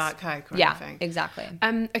getting a restaurants. Diet Coke or Yeah, anything. exactly.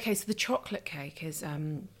 Okay, so the chocolate cake is.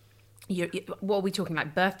 What are we talking,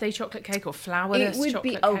 like birthday chocolate cake or flourless It would chocolate be.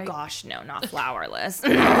 cake? Oh gosh, no, not flourless.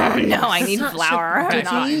 no, I need Such a flour. good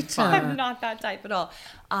eater. I'm not that type at all.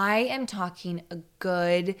 I am talking a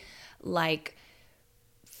good, like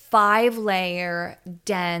 5-layer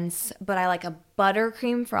dense, but I like a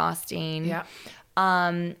buttercream frosting. Yeah.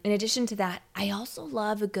 In addition to that, I also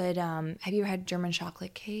love a good. Have you ever had German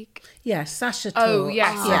chocolate cake? Yeah, Sasha Oh Torte.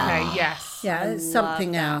 yes. Yeah. Okay. Yes. Yeah, it's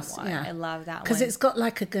something else. one. Yeah. I love that Because one. it's got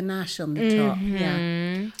like a ganache on the top. Mm-hmm.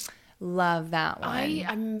 Yeah. Love that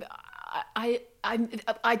one.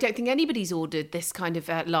 I don't think anybody's ordered this kind of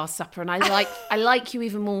Last Supper, and I like you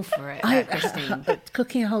even more for it, Christine. But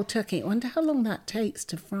cooking a whole turkey, I wonder how long that takes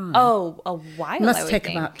to fry. Oh, a while. it must I would take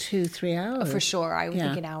think. about 2-3 hours. For sure. I would Yeah.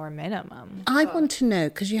 think an hour minimum. I want to know,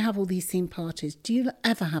 because you have all these theme parties, do you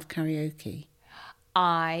ever have karaoke?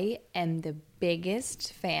 I am the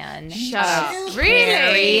biggest fan Shut of up.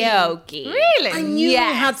 Really? karaoke. Really? I knew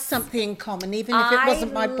Yes. we had something in common, even if it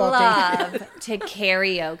wasn't my body. I love to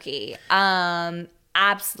karaoke.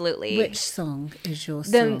 Absolutely. Which song is your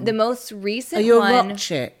song? the most Are recent you a one? rock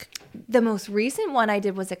chick? The most recent one I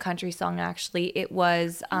did was a country song. Actually, it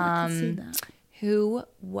was I can see that. who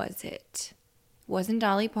was it? wasn't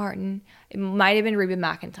Dolly Parton. It might have been Reba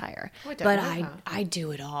McEntire. I don't But know I her. I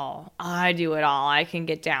do it all. I do it all. I can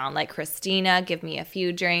get down like Christina, give me a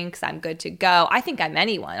few drinks, I'm good to go. I think I'm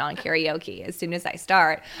anyone on karaoke. As soon as I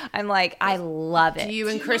start, I'm like, I love it. Do you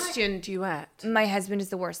and Christian duet? My husband is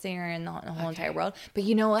the worst singer in the whole entire world. But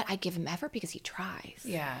you know what? I give him effort because he tries.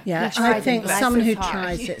 Yeah. Yeah, He tries I think and someone who blesses hard.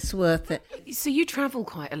 tries, it's worth it. So you travel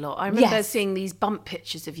quite a lot. I remember Yes. seeing these bump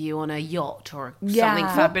pictures of you on a yacht or Yeah. something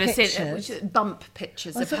What fabulous. pictures? Bump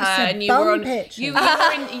pictures I of thought her, you said and you were bum on. pictures. You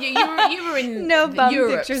were in No bump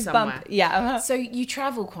Europe pictures, somewhere. bump. Yeah. So you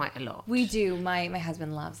travel quite a lot. We do. My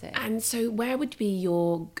husband loves it. And so, where would be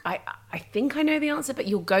your? I think I know the answer, but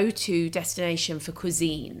your go-to destination for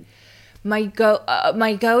cuisine. My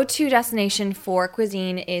go-to destination for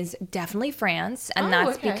cuisine is definitely France, and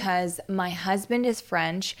that's okay. because my husband is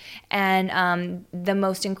French, and the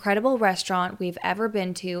most incredible restaurant we've ever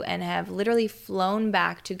been to and have literally flown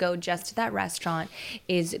back to go just to that restaurant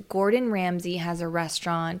is Gordon Ramsay has a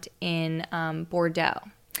restaurant in Bordeaux,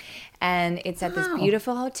 and it's at this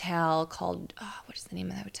beautiful hotel called what is the name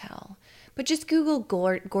of the hotel? But just Google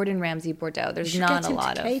Gordon Ramsay Bordeaux. There's You should not get a him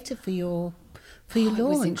lot to of. cater for your It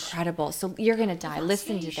was launch. incredible. So you're gonna die.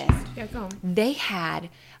 Listen to this. Yeah, go on. They had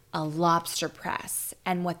a lobster press,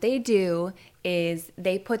 and what they do is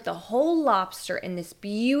they put the whole lobster in this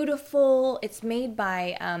beautiful. It's made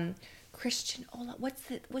by Christian.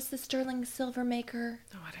 What's the sterling silver maker?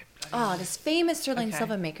 This famous sterling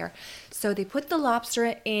silver maker. So they put the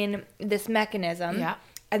lobster in this mechanism, Yeah.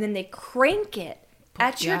 and then they crank it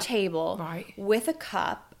at your table right. with a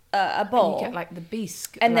cup, a bowl. You get like the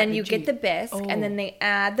bisque, And like then the you get the bisque, and then they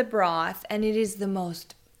add the broth, and it is the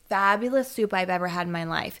most fabulous soup I've ever had in my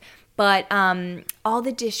life. But all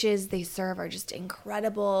the dishes they serve are just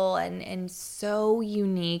incredible and so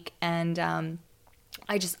unique, and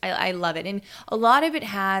I love it. And a lot of it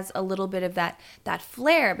has a little bit of that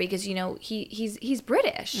flair because he's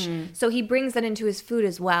British, so he brings that into his food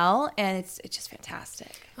as well, and it's just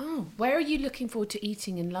fantastic. Oh, where are you looking forward to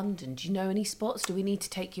eating in London? Do you know any spots? Do we need to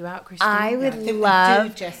take you out, Christine? I would think we love.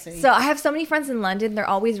 do, Jessie. So I have so many friends in London. They're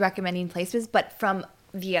always recommending places, but from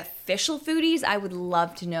the official foodies, I would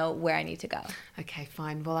love to know where I need to go. Okay,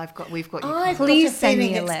 fine. Well, we've got you. I've covered. Please got a send me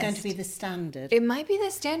feeling a it's list. going to be the standard. It might be the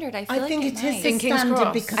standard. I feel like think it it might. is the King's standard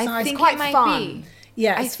Cross. because I think quite it might fun. be.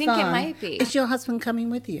 yeah, I it's think it fun. might be. Is your husband coming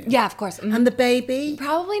with you? Yeah, of course. And the baby?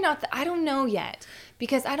 Probably not. I don't know yet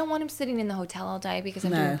because I don't want him sitting in the hotel all day because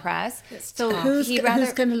I'm doing press. So Who's he'd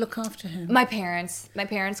rather. going to look after him? My parents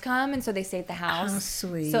come, and so they stay at the house. How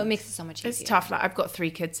sweet. So it makes it so much easier. It's tough. Like I've got 3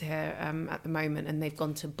 kids here at the moment, and they've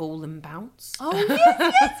gone to Ball and Bounce. Oh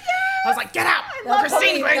yes. I was like, get out!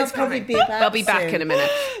 Christine they'll Green's probably coming. be back They'll be back soon. in a minute.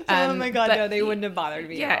 Oh my God! but No, they wouldn't have bothered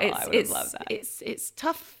me. Yeah, at all. I would have loved that. it's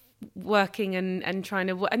tough working and trying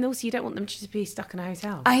to, and also you don't want them to just be stuck in a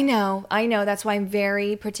hotel. I know. That's why I'm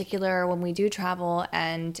very particular when we do travel,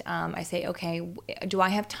 and I say, okay, do I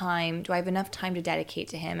have time? Do I have enough time to dedicate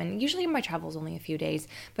to him? And usually my travel is only a few days,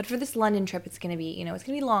 but for this London trip, it's going to be, it's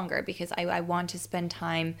going to be longer because I want to spend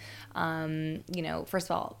time, first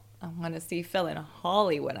of all, I want to see Phil and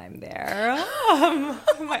Holly when I'm there.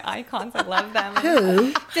 My icons, I love them.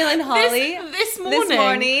 Who? Phil and Holly. This morning. This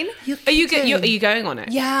morning. Are you going on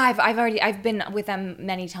it? Yeah, I've been with them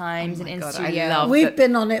many times and in God, studio. I love We've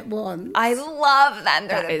been on it once. I love them.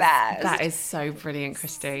 They're the best. That is so brilliant,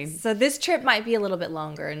 Christine. So this trip might be a little bit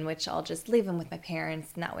longer, in which I'll just leave them with my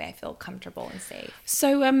parents, and that way I feel comfortable and safe.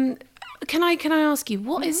 So, can I ask you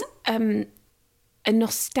what is a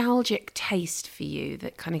nostalgic taste for you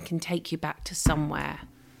that kind of can take you back to somewhere?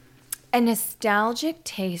 A nostalgic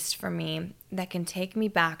taste for me that can take me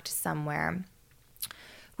back to somewhere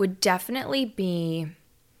would definitely be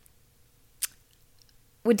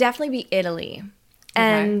Italy.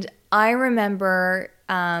 And I remember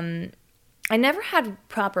I never had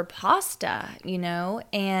proper pasta,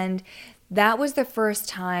 and that was the first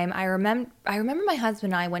time I remember my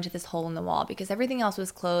husband and I went to this hole in the wall because everything else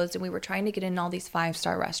was closed and we were trying to get in all these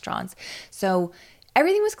 5-star restaurants. So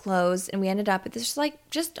everything was closed and we ended up at this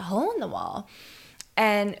just hole in the wall.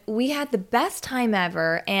 And we had the best time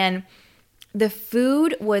ever, and the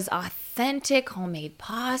food was authentic homemade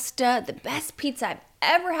pasta, the best pizza I've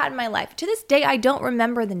ever had in my life. To this day, I don't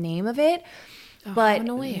remember the name of it, but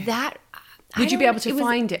annoying. that... Would you be able to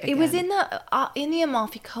find it It was again? in the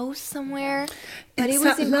Amalfi Coast somewhere, but It's it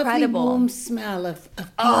was that incredible. lovely warm smell of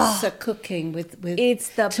pizza cooking with It's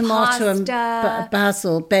the tomato and pasta.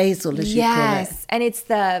 basil, as you call it. Yes, and it's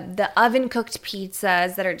the oven cooked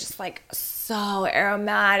pizzas that are just so so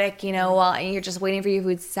aromatic, you know, while you're just waiting for your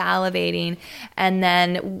food, salivating. And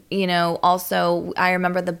then, you know, also I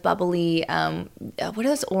remember the bubbly, what are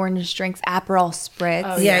those orange drinks? Aperol Spritz.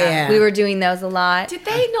 Oh, yeah. We were doing those a lot. Did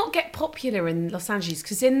they not get popular in Los Angeles?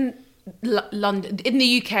 Because in London, in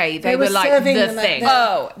the UK, they were like serving the them thing.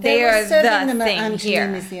 They were are serving the them at thing here.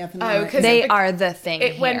 Angelina's the other night. because They are the thing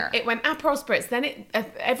It here. went Aperol Spritz. Then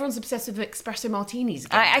everyone's obsessed with espresso martinis.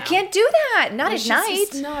 Again I now. can't do that. Not It's at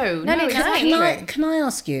just- night. no, Not at exactly. night. Can I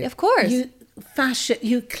ask you? Of course.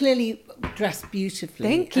 You clearly dress beautifully.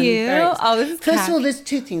 Thank and you. very- Oh, this is First cat. of all, there's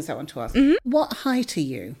two things I want to ask. What height are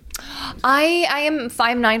you? I am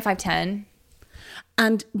 5'9", 5'10".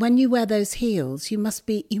 And when you wear those heels, you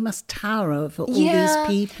must tower over all these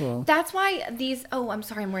people. That's why these. Oh, I'm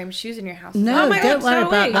sorry. I'm wearing shoes in your house. No, Oh my don't God, worry Zoe.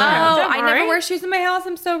 about that. Oh, Don't I never worry. wear shoes in my house.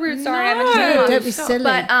 I'm so rude. Sorry, I No. haven't Don't be Stop. silly.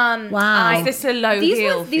 But wow. Is this a low these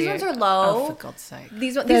heel ones, for these you? ones are low. Oh, for God's sake.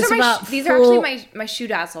 These There's are about these are actually four- my Shoe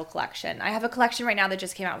Dazzle collection. I have a collection right now that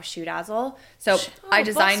just came out with Shoe Dazzle. So I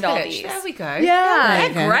designed Boss all bitch. these. There we go. Yeah. There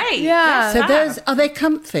you They're go. great. Yeah. So Fab. those are they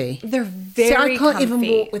comfy? They're very See, I can't even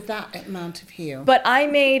comfy. walk with that amount of heel. But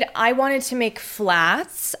I wanted to make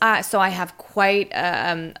flats, so I have quite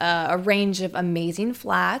a range of amazing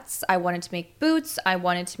flats. I wanted to make boots. I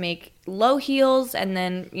wanted to make low heels, and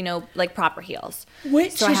then, you know, like proper heels.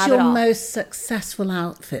 Which So I is have your it all. most successful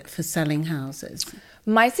outfit for selling houses?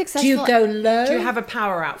 My successful. Do you go low? Do you have a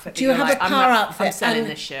power outfit? Do you have a power outfit? I'm selling and,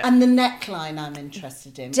 this shit. And the neckline I'm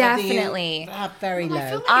interested in. Whether you Definitely. have very low. I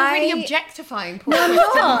feel like you're really I- objectifying Paul. No,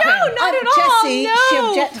 not at all, Jessie, no. she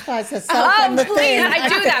objectifies herself on the please, thing. I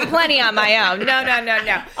do that plenty on my own. No.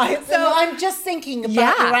 I'm just thinking about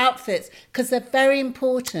Yeah. your outfits because they're very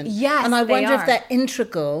important. Yes, and I they wonder are. if they're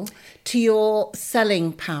integral to your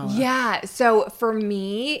selling power. Yeah, so for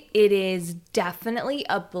me, it is definitely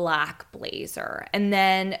a black blazer. And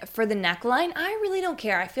then for the neckline, I really don't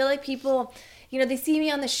care. I feel like people, you know, they see me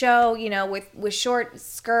on the show, you know, with short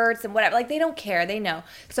skirts and whatever. Like, they don't care. They know.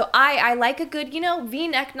 So I like a good, you know,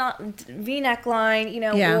 V-neck neckline, you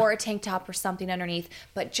know, Yeah. or a tank top or something underneath.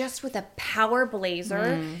 But just with a power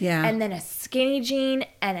blazer Yeah. and then a skinny jean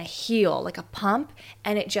and a heel, like a pump.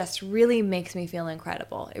 And it just really makes me feel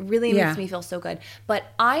incredible. It really Yeah. makes me feel so good. But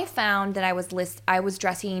I found that I was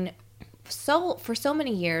dressing for so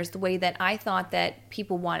many years the way that I thought that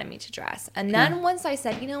people wanted me to dress. And then once I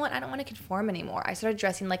said, you know what, I don't want to conform anymore, I started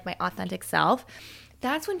dressing like my authentic self.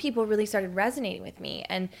 That's when people really started resonating with me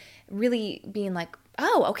and really being like,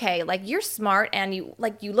 oh, okay, like, you're smart and you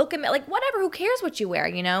look at me like, whatever, who cares what you wear,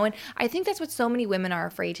 you know? And I think that's what so many women are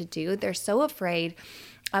afraid to do. They're so afraid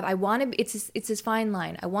of, it's this fine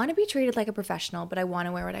line. I want to be treated like a professional, but I want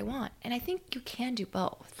to wear what I want. And I think you can do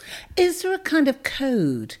both. Is there a kind of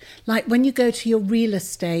code? Like when you go to your real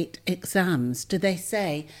estate exams, do they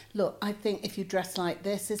say, look, I think if you dress like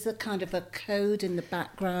this, is there kind of a code in the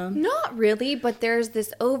background? Not really, but there's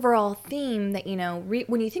this overall theme that, you know,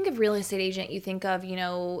 when you think of real estate agent, you think of, you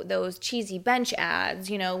know, those cheesy bench ads,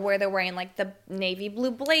 you know, where they're wearing like the navy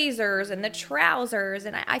blue blazers and the trousers.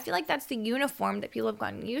 And I feel like that's the uniform that people have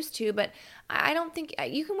gotten used to, but I don't think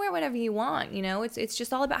you can wear whatever you want, you know. It's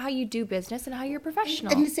just all about how you do business and how you're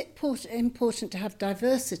professional. And is it important to have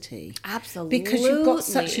diversity? Absolutely. Because you've got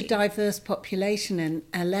such a diverse population in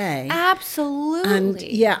LA. Absolutely. And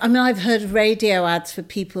yeah, I mean, I've heard radio ads for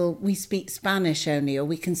people, we speak Spanish only, or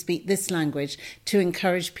we can speak this language, to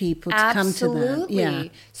encourage people to come to them. Absolutely. Yeah.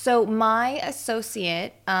 So my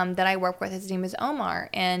associate that I work with, his name is Omar,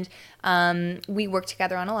 and we work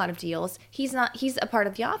together on a lot of deals. He's a part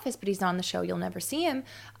of the office, but he's not on the show. You'll never see him.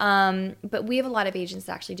 But we have a lot of agents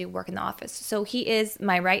that actually do work in the office. So he is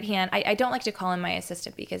my right hand. I don't like to call him my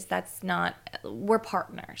assistant because that's not, we're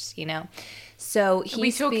partners, you know? So he Are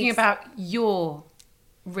we talking speaks- about your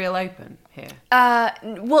Real Open here?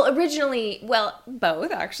 well, originally,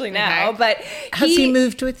 both actually now, Okay. but Has he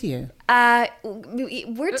moved with you?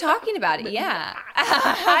 we're talking about it, yeah.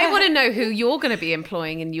 I want to know who you're going to be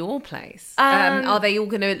employing in your place. Are they all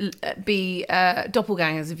going to be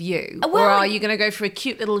doppelgangers of you? Well, or are you going to go for a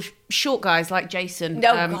cute little short guys like Jason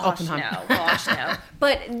No, Oppenheimer? gosh, no.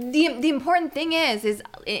 But the important thing is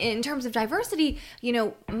in terms of diversity, you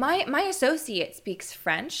know, my associate speaks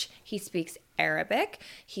French, he speaks Arabic,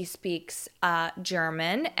 he speaks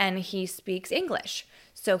German, and he speaks English.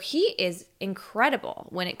 So he is incredible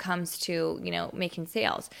when it comes to, you know, making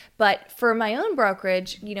sales. But for my own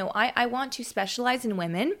brokerage, you know, I want to specialize in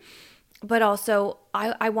women, but also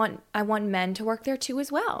I want men to work there too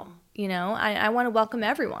as well. You know, I want to welcome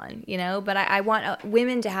everyone, you know, but I want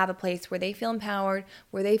women to have a place where they feel empowered,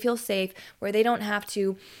 where they feel safe, where they don't have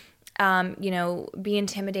to be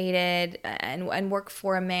intimidated and work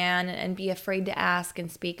for a man and be afraid to ask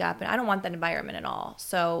and speak up. And I don't want that environment at all.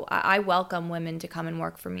 So I welcome women to come and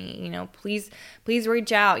work for me. Please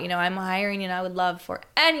reach out. I'm hiring, and I would love for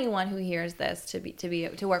anyone who hears this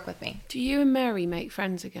to work with me. Do you and Mary make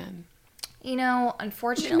friends again?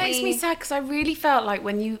 Unfortunately, It makes me sad because I really felt like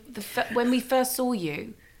when we first saw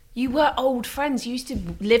you, you were old friends. You used to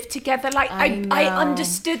live together. Like I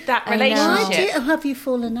understood that relationship. Why have you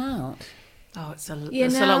fallen out? Oh, it's a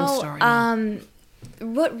long story.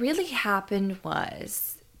 What really happened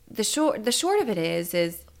was the short of it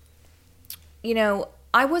is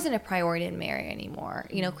I wasn't a priority in Mary anymore.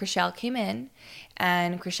 Chrishell came in,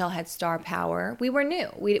 and Chrishell had star power. We were new.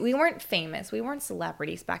 We weren't famous. We weren't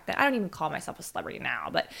celebrities back then. I don't even call myself a celebrity now,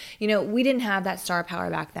 but we didn't have that star power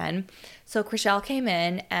back then. So Chrishell came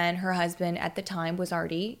in, and her husband at the time was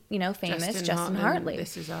already famous, Justin Hartley.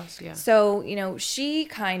 This Is Us, yeah. So she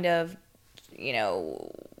kind of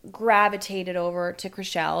gravitated over to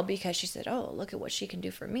Chrishell because she said, "Oh, look at what she can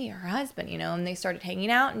do for me," her husband, and they started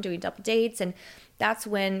hanging out and doing double dates, and that's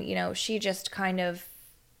when she just kind of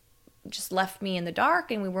just left me in the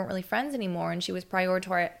dark, and we weren't really friends anymore, and she was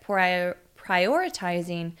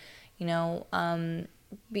prioritizing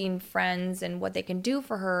being friends and what they can do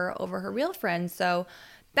for her over her real friends. So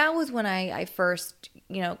that was when I first,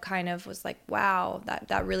 kind of was like, wow,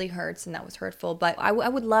 that really hurts, and that was hurtful. But I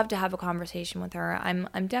would love to have a conversation with her.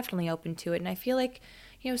 I'm definitely open to it, and I feel like,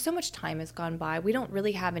 so much time has gone by. We don't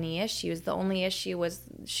really have any issues. The only issue was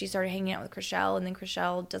she started hanging out with Chrishell, and then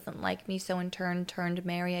Chrishell doesn't like me, so in turn turned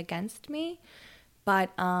Mary against me.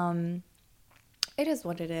 But it is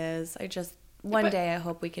what it is. One day I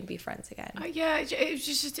hope we can be friends again.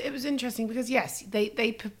 It was interesting because yes,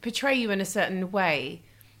 they portray you in a certain way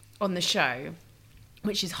on the show,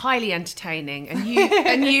 which is highly entertaining, and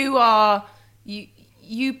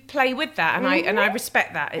you play with that, and I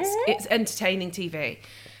respect that. It's entertaining TV,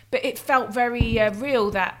 but it felt very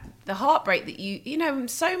real, that the heartbreak that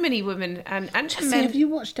so many women and Jessie, men. have you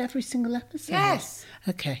watched every single episode? Yes.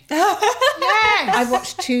 Okay. Yes. I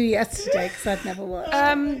watched 2 yesterday because I'd never watched.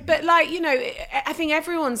 But I think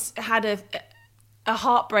everyone's had a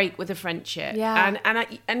heartbreak with a friendship. Yeah.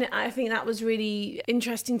 And I think that was really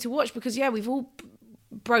interesting to watch because we've all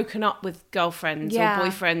broken up with girlfriends or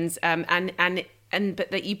boyfriends,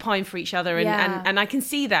 but that you pine for each other, and I can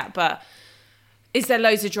see that. But is there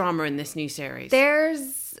loads of drama in this new series? There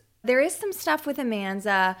is some stuff with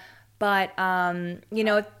Amanza, but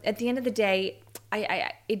at the end of the day,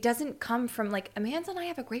 it doesn't come from Amanza and I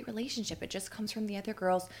have a great relationship. It just comes from the other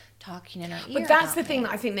girls talking in our ear. But that's the thing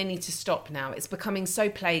that I think they need to stop now. It's becoming so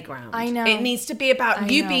playground. I know. It needs to be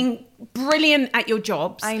about you being brilliant at your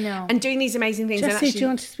jobs. I know. And doing these amazing things. Jessie, do you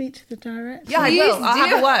want to speak to the director? Yeah, I will. I'll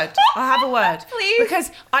have a word. Please.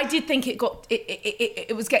 Because I did think it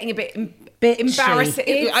was getting a bit embarrassing.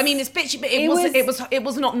 It's bitchy, but it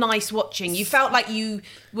was not nice watching. You felt like you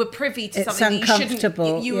were privy to something that you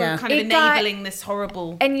shouldn't. You were kind of enabling this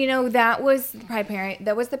horrible. And that was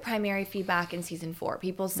the primary feedback in season 4.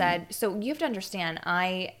 People said, so you have to understand,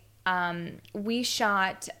 we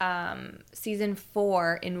shot season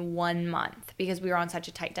 4 in 1 month because we were on such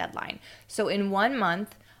a tight deadline. So in 1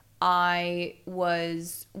 month, I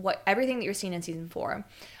was everything that you're seeing in season 4.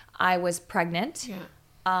 I was pregnant. Yeah.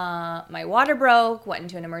 My water broke, went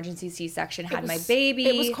into an emergency C-section, had my baby.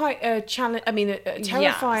 It was quite a challenge. A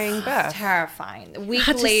terrifying birth. Terrifying. A week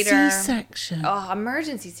Had later. a C-section. Oh,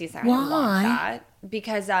 emergency C-section. Why? I didn't want that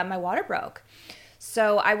because my water broke.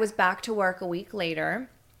 So I was back to work a week later.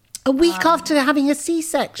 A week after having a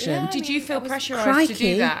C-section. Did you feel pressurized to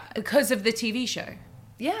do that because of the TV show?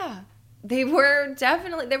 Yeah. There was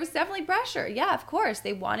definitely pressure. Yeah, of course.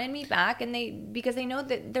 They wanted me back because they know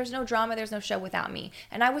that there's no drama, there's no show without me.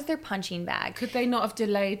 And I was their punching bag. Could they not have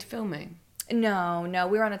delayed filming? No,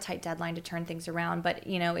 we were on a tight deadline to turn things around, but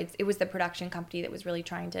it was the production company that was really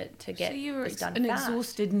trying to get this done fast. So you were an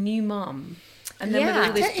exhausted new mum. And then with I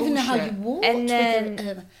all this don't even know how you walked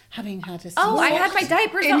with having had a C-section. Oh, I had my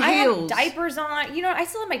diapers in on. heels. I had diapers on. I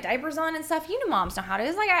still had my diapers on and stuff. Moms know how it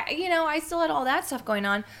is. I still had all that stuff going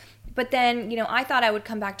on. But then, I thought I would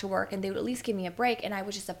come back to work and they would at least give me a break. And I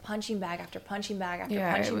was just a punching bag after punching bag after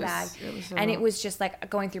punching bag. It was just like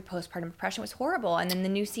going through postpartum depression. It was horrible. And then the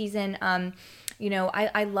new season,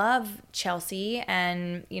 I love Chelsea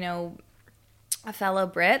and, a fellow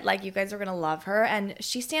Brit. You guys are going to love her. And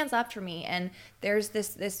she stands up for me. And there's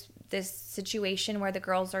this situation where the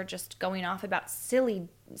girls are just going off about the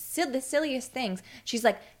silliest things. She's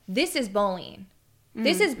like, this is bullying.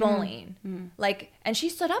 This is bullying. Like, and she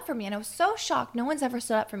stood up for me, and I was so shocked. No one's ever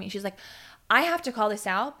stood up for me. She's like, I have to call this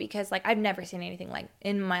out because, like, I've never seen anything like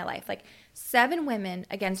in my life. Like, 7 women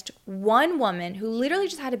against 1 woman who literally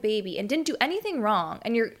just had a baby and didn't do anything wrong.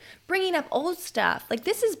 And you're bringing up old stuff. Like,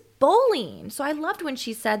 this is bullying. So I loved when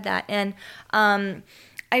she said that. And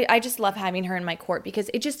I just love having her in my court because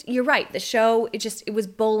it just, you're right. The show, it was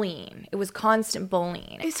bullying. It was constant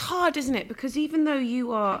bullying. It's hard, isn't it? Because even though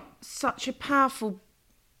you are such a powerful,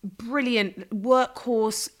 brilliant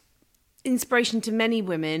workhorse, inspiration to many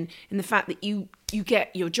women in the fact that you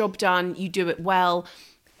get your job done, you do it well.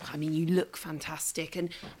 I mean, you look fantastic,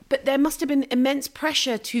 but there must have been immense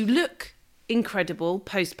pressure to look incredible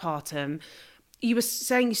postpartum. You were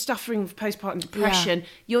saying you're suffering with postpartum depression. Yeah.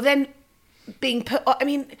 You're then being put. I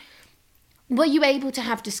mean, were you able to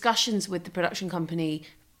have discussions with the production company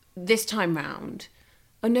this time round?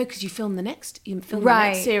 Oh no, because you filmed the next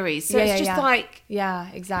series. So it's just like,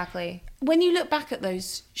 yeah, exactly. When you look back at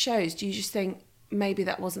those shows, do you just think maybe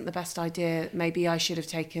that wasn't the best idea? Maybe I should have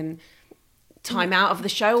taken time out of the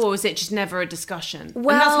show, or was it just never a discussion?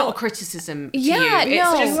 Well, and that's not a criticism to you. No.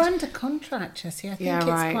 You're under contract, Jessie. I think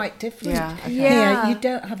it's quite different. Yeah, okay. Yeah, you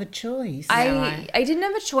don't have a choice. I didn't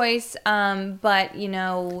have a choice, but, you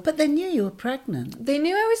know... But they knew you were pregnant. They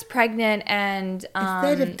knew I was pregnant, and... if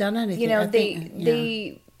they'd have done anything, you know,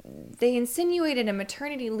 they insinuated a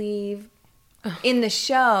maternity leave in the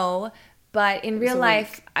show, but in real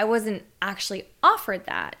life, I wasn't actually offered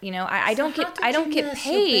that. You know, I don't get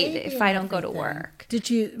paid if I don't go to work. Did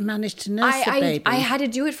you manage to nurse the baby? I had to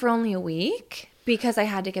do it for only a week because I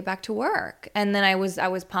had to get back to work, and then I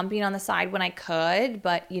was pumping on the side when I could,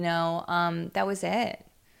 but you know, that was it.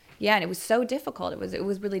 Yeah, and it was so difficult. It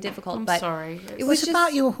was really difficult. I'm but sorry. It was just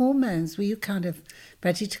about your hormones. Were you kind of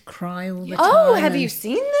ready to cry all the time? Oh, have you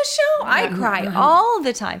seen the show? I cry all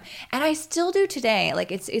the time, and I still do today.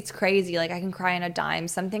 Like it's crazy. Like I can cry on a dime.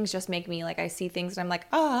 Some things just make me like I see things and I'm like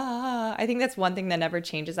I think that's one thing that never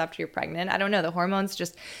changes after you're pregnant. I don't know. The hormones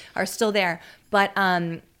just are still there, but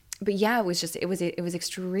yeah, it was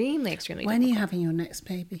extremely difficult. When are you having your next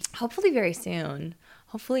baby? Hopefully very soon.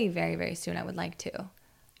 Hopefully very, very soon. I would like to.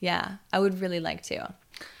 Yeah, I would really like to.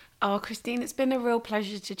 Oh, Christine, it's been a real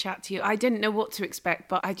pleasure to chat to you. I didn't know what to expect,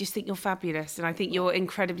 but I just think you're fabulous, and I think you're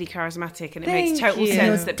incredibly charismatic, and it makes total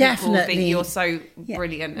sense that people think you're so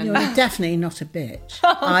brilliant. And you're definitely not a bitch.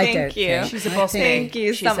 I don't think. She's a boss bitch. Thank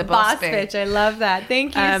you. She's a boss bitch. I love that.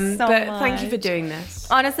 Thank you so much. Thank you for doing this.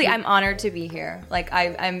 Honestly, I'm honored to be here. Like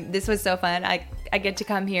I'm. This was so fun. I get to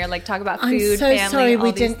come here, like talk about food, family, I'm so sorry all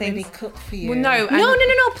we these didn't things. really cook for you. Well, no.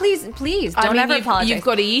 Please, don't ever apologize. You've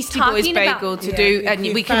got a Yeasty Boys bagel to do, and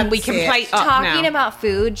we can plate up now. Talking about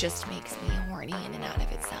food just makes me horny in and out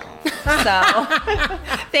of itself.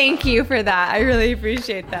 So, thank you for that. I really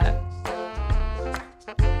appreciate that.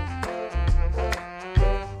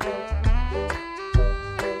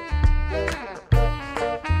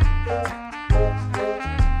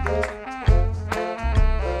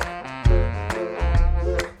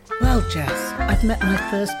 Well, Jess, I've met my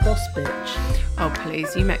first boss bitch. Oh,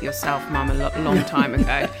 please. You met yourself, Mum, a long time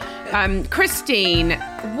ago. Christine,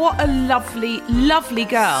 what a lovely, lovely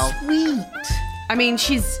girl. Sweet. I mean,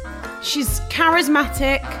 she's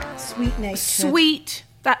charismatic. Sweet-natured. Sweet.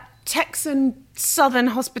 That Texan Southern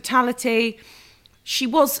hospitality. She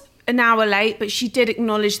was an hour late, but she did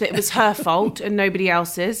acknowledge that it was her fault and nobody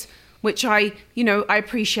else's, which I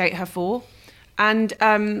appreciate her for.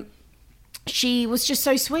 And she was just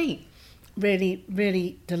so sweet. Really,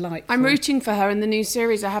 really delightful. I'm rooting for her in the new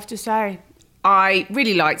series, I have to say. I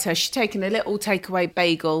really liked her. She's taken a little takeaway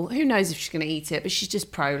bagel. Who knows if she's going to eat it, but she's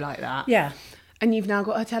just pro like that. Yeah. And you've now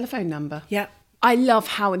got her telephone number. Yeah. I love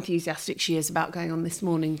how enthusiastic she is about going on This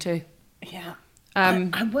Morning too. Yeah.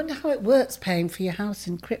 I wonder how it works paying for your house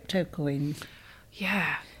in crypto coins.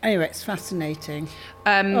 Yeah. Anyway, it's fascinating.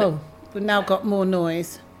 We've now got more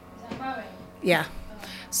noise. Yeah.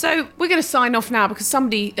 So we're going to sign off now because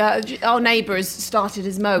somebody, our neighbour, has started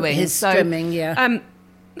his mowing. His trimming, yeah.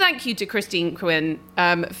 Thank you to Christine Quinn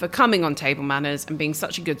for coming on Table Manners and being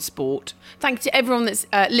such a good sport. Thank you to everyone that's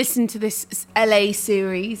listened to this LA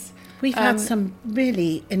series. We've had some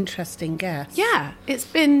really interesting guests. Yeah, it's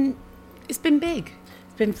been big.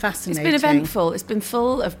 It's been fascinating. It's been eventful. It's been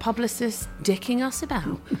full of publicists dicking us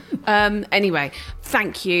about. Anyway,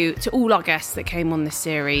 thank you to all our guests that came on this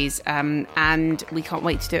series, and we can't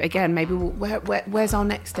wait to do it again. Maybe where's our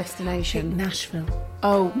next destination? Nashville.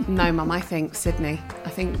 Oh, no, Mum, I think Sydney. I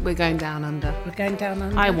think we're going down under. We're going down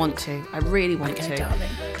under? I want to. I really want to.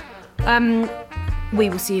 Darling. We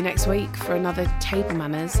will see you next week for another Table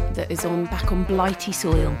Manners that is back on blighty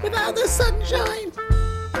soil. Without the sunshine.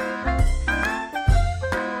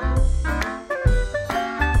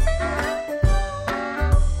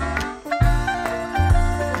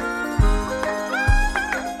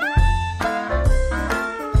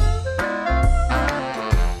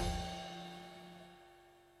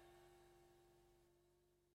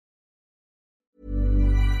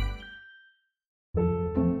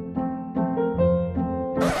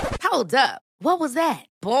 Hold up. What was that?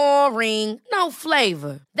 Boring. No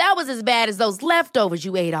flavor. That was as bad as those leftovers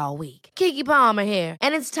you ate all week. Keke Palmer here,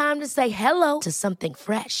 and it's time to say hello to something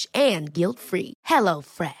fresh and guilt-free. Hello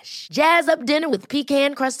Fresh. Jazz up dinner with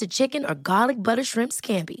pecan-crusted chicken or garlic butter shrimp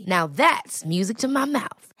scampi. Now that's music to my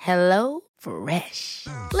mouth. Hello Fresh.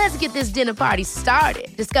 Let's get this dinner party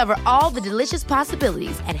started. Discover all the delicious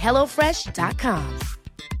possibilities at HelloFresh.com.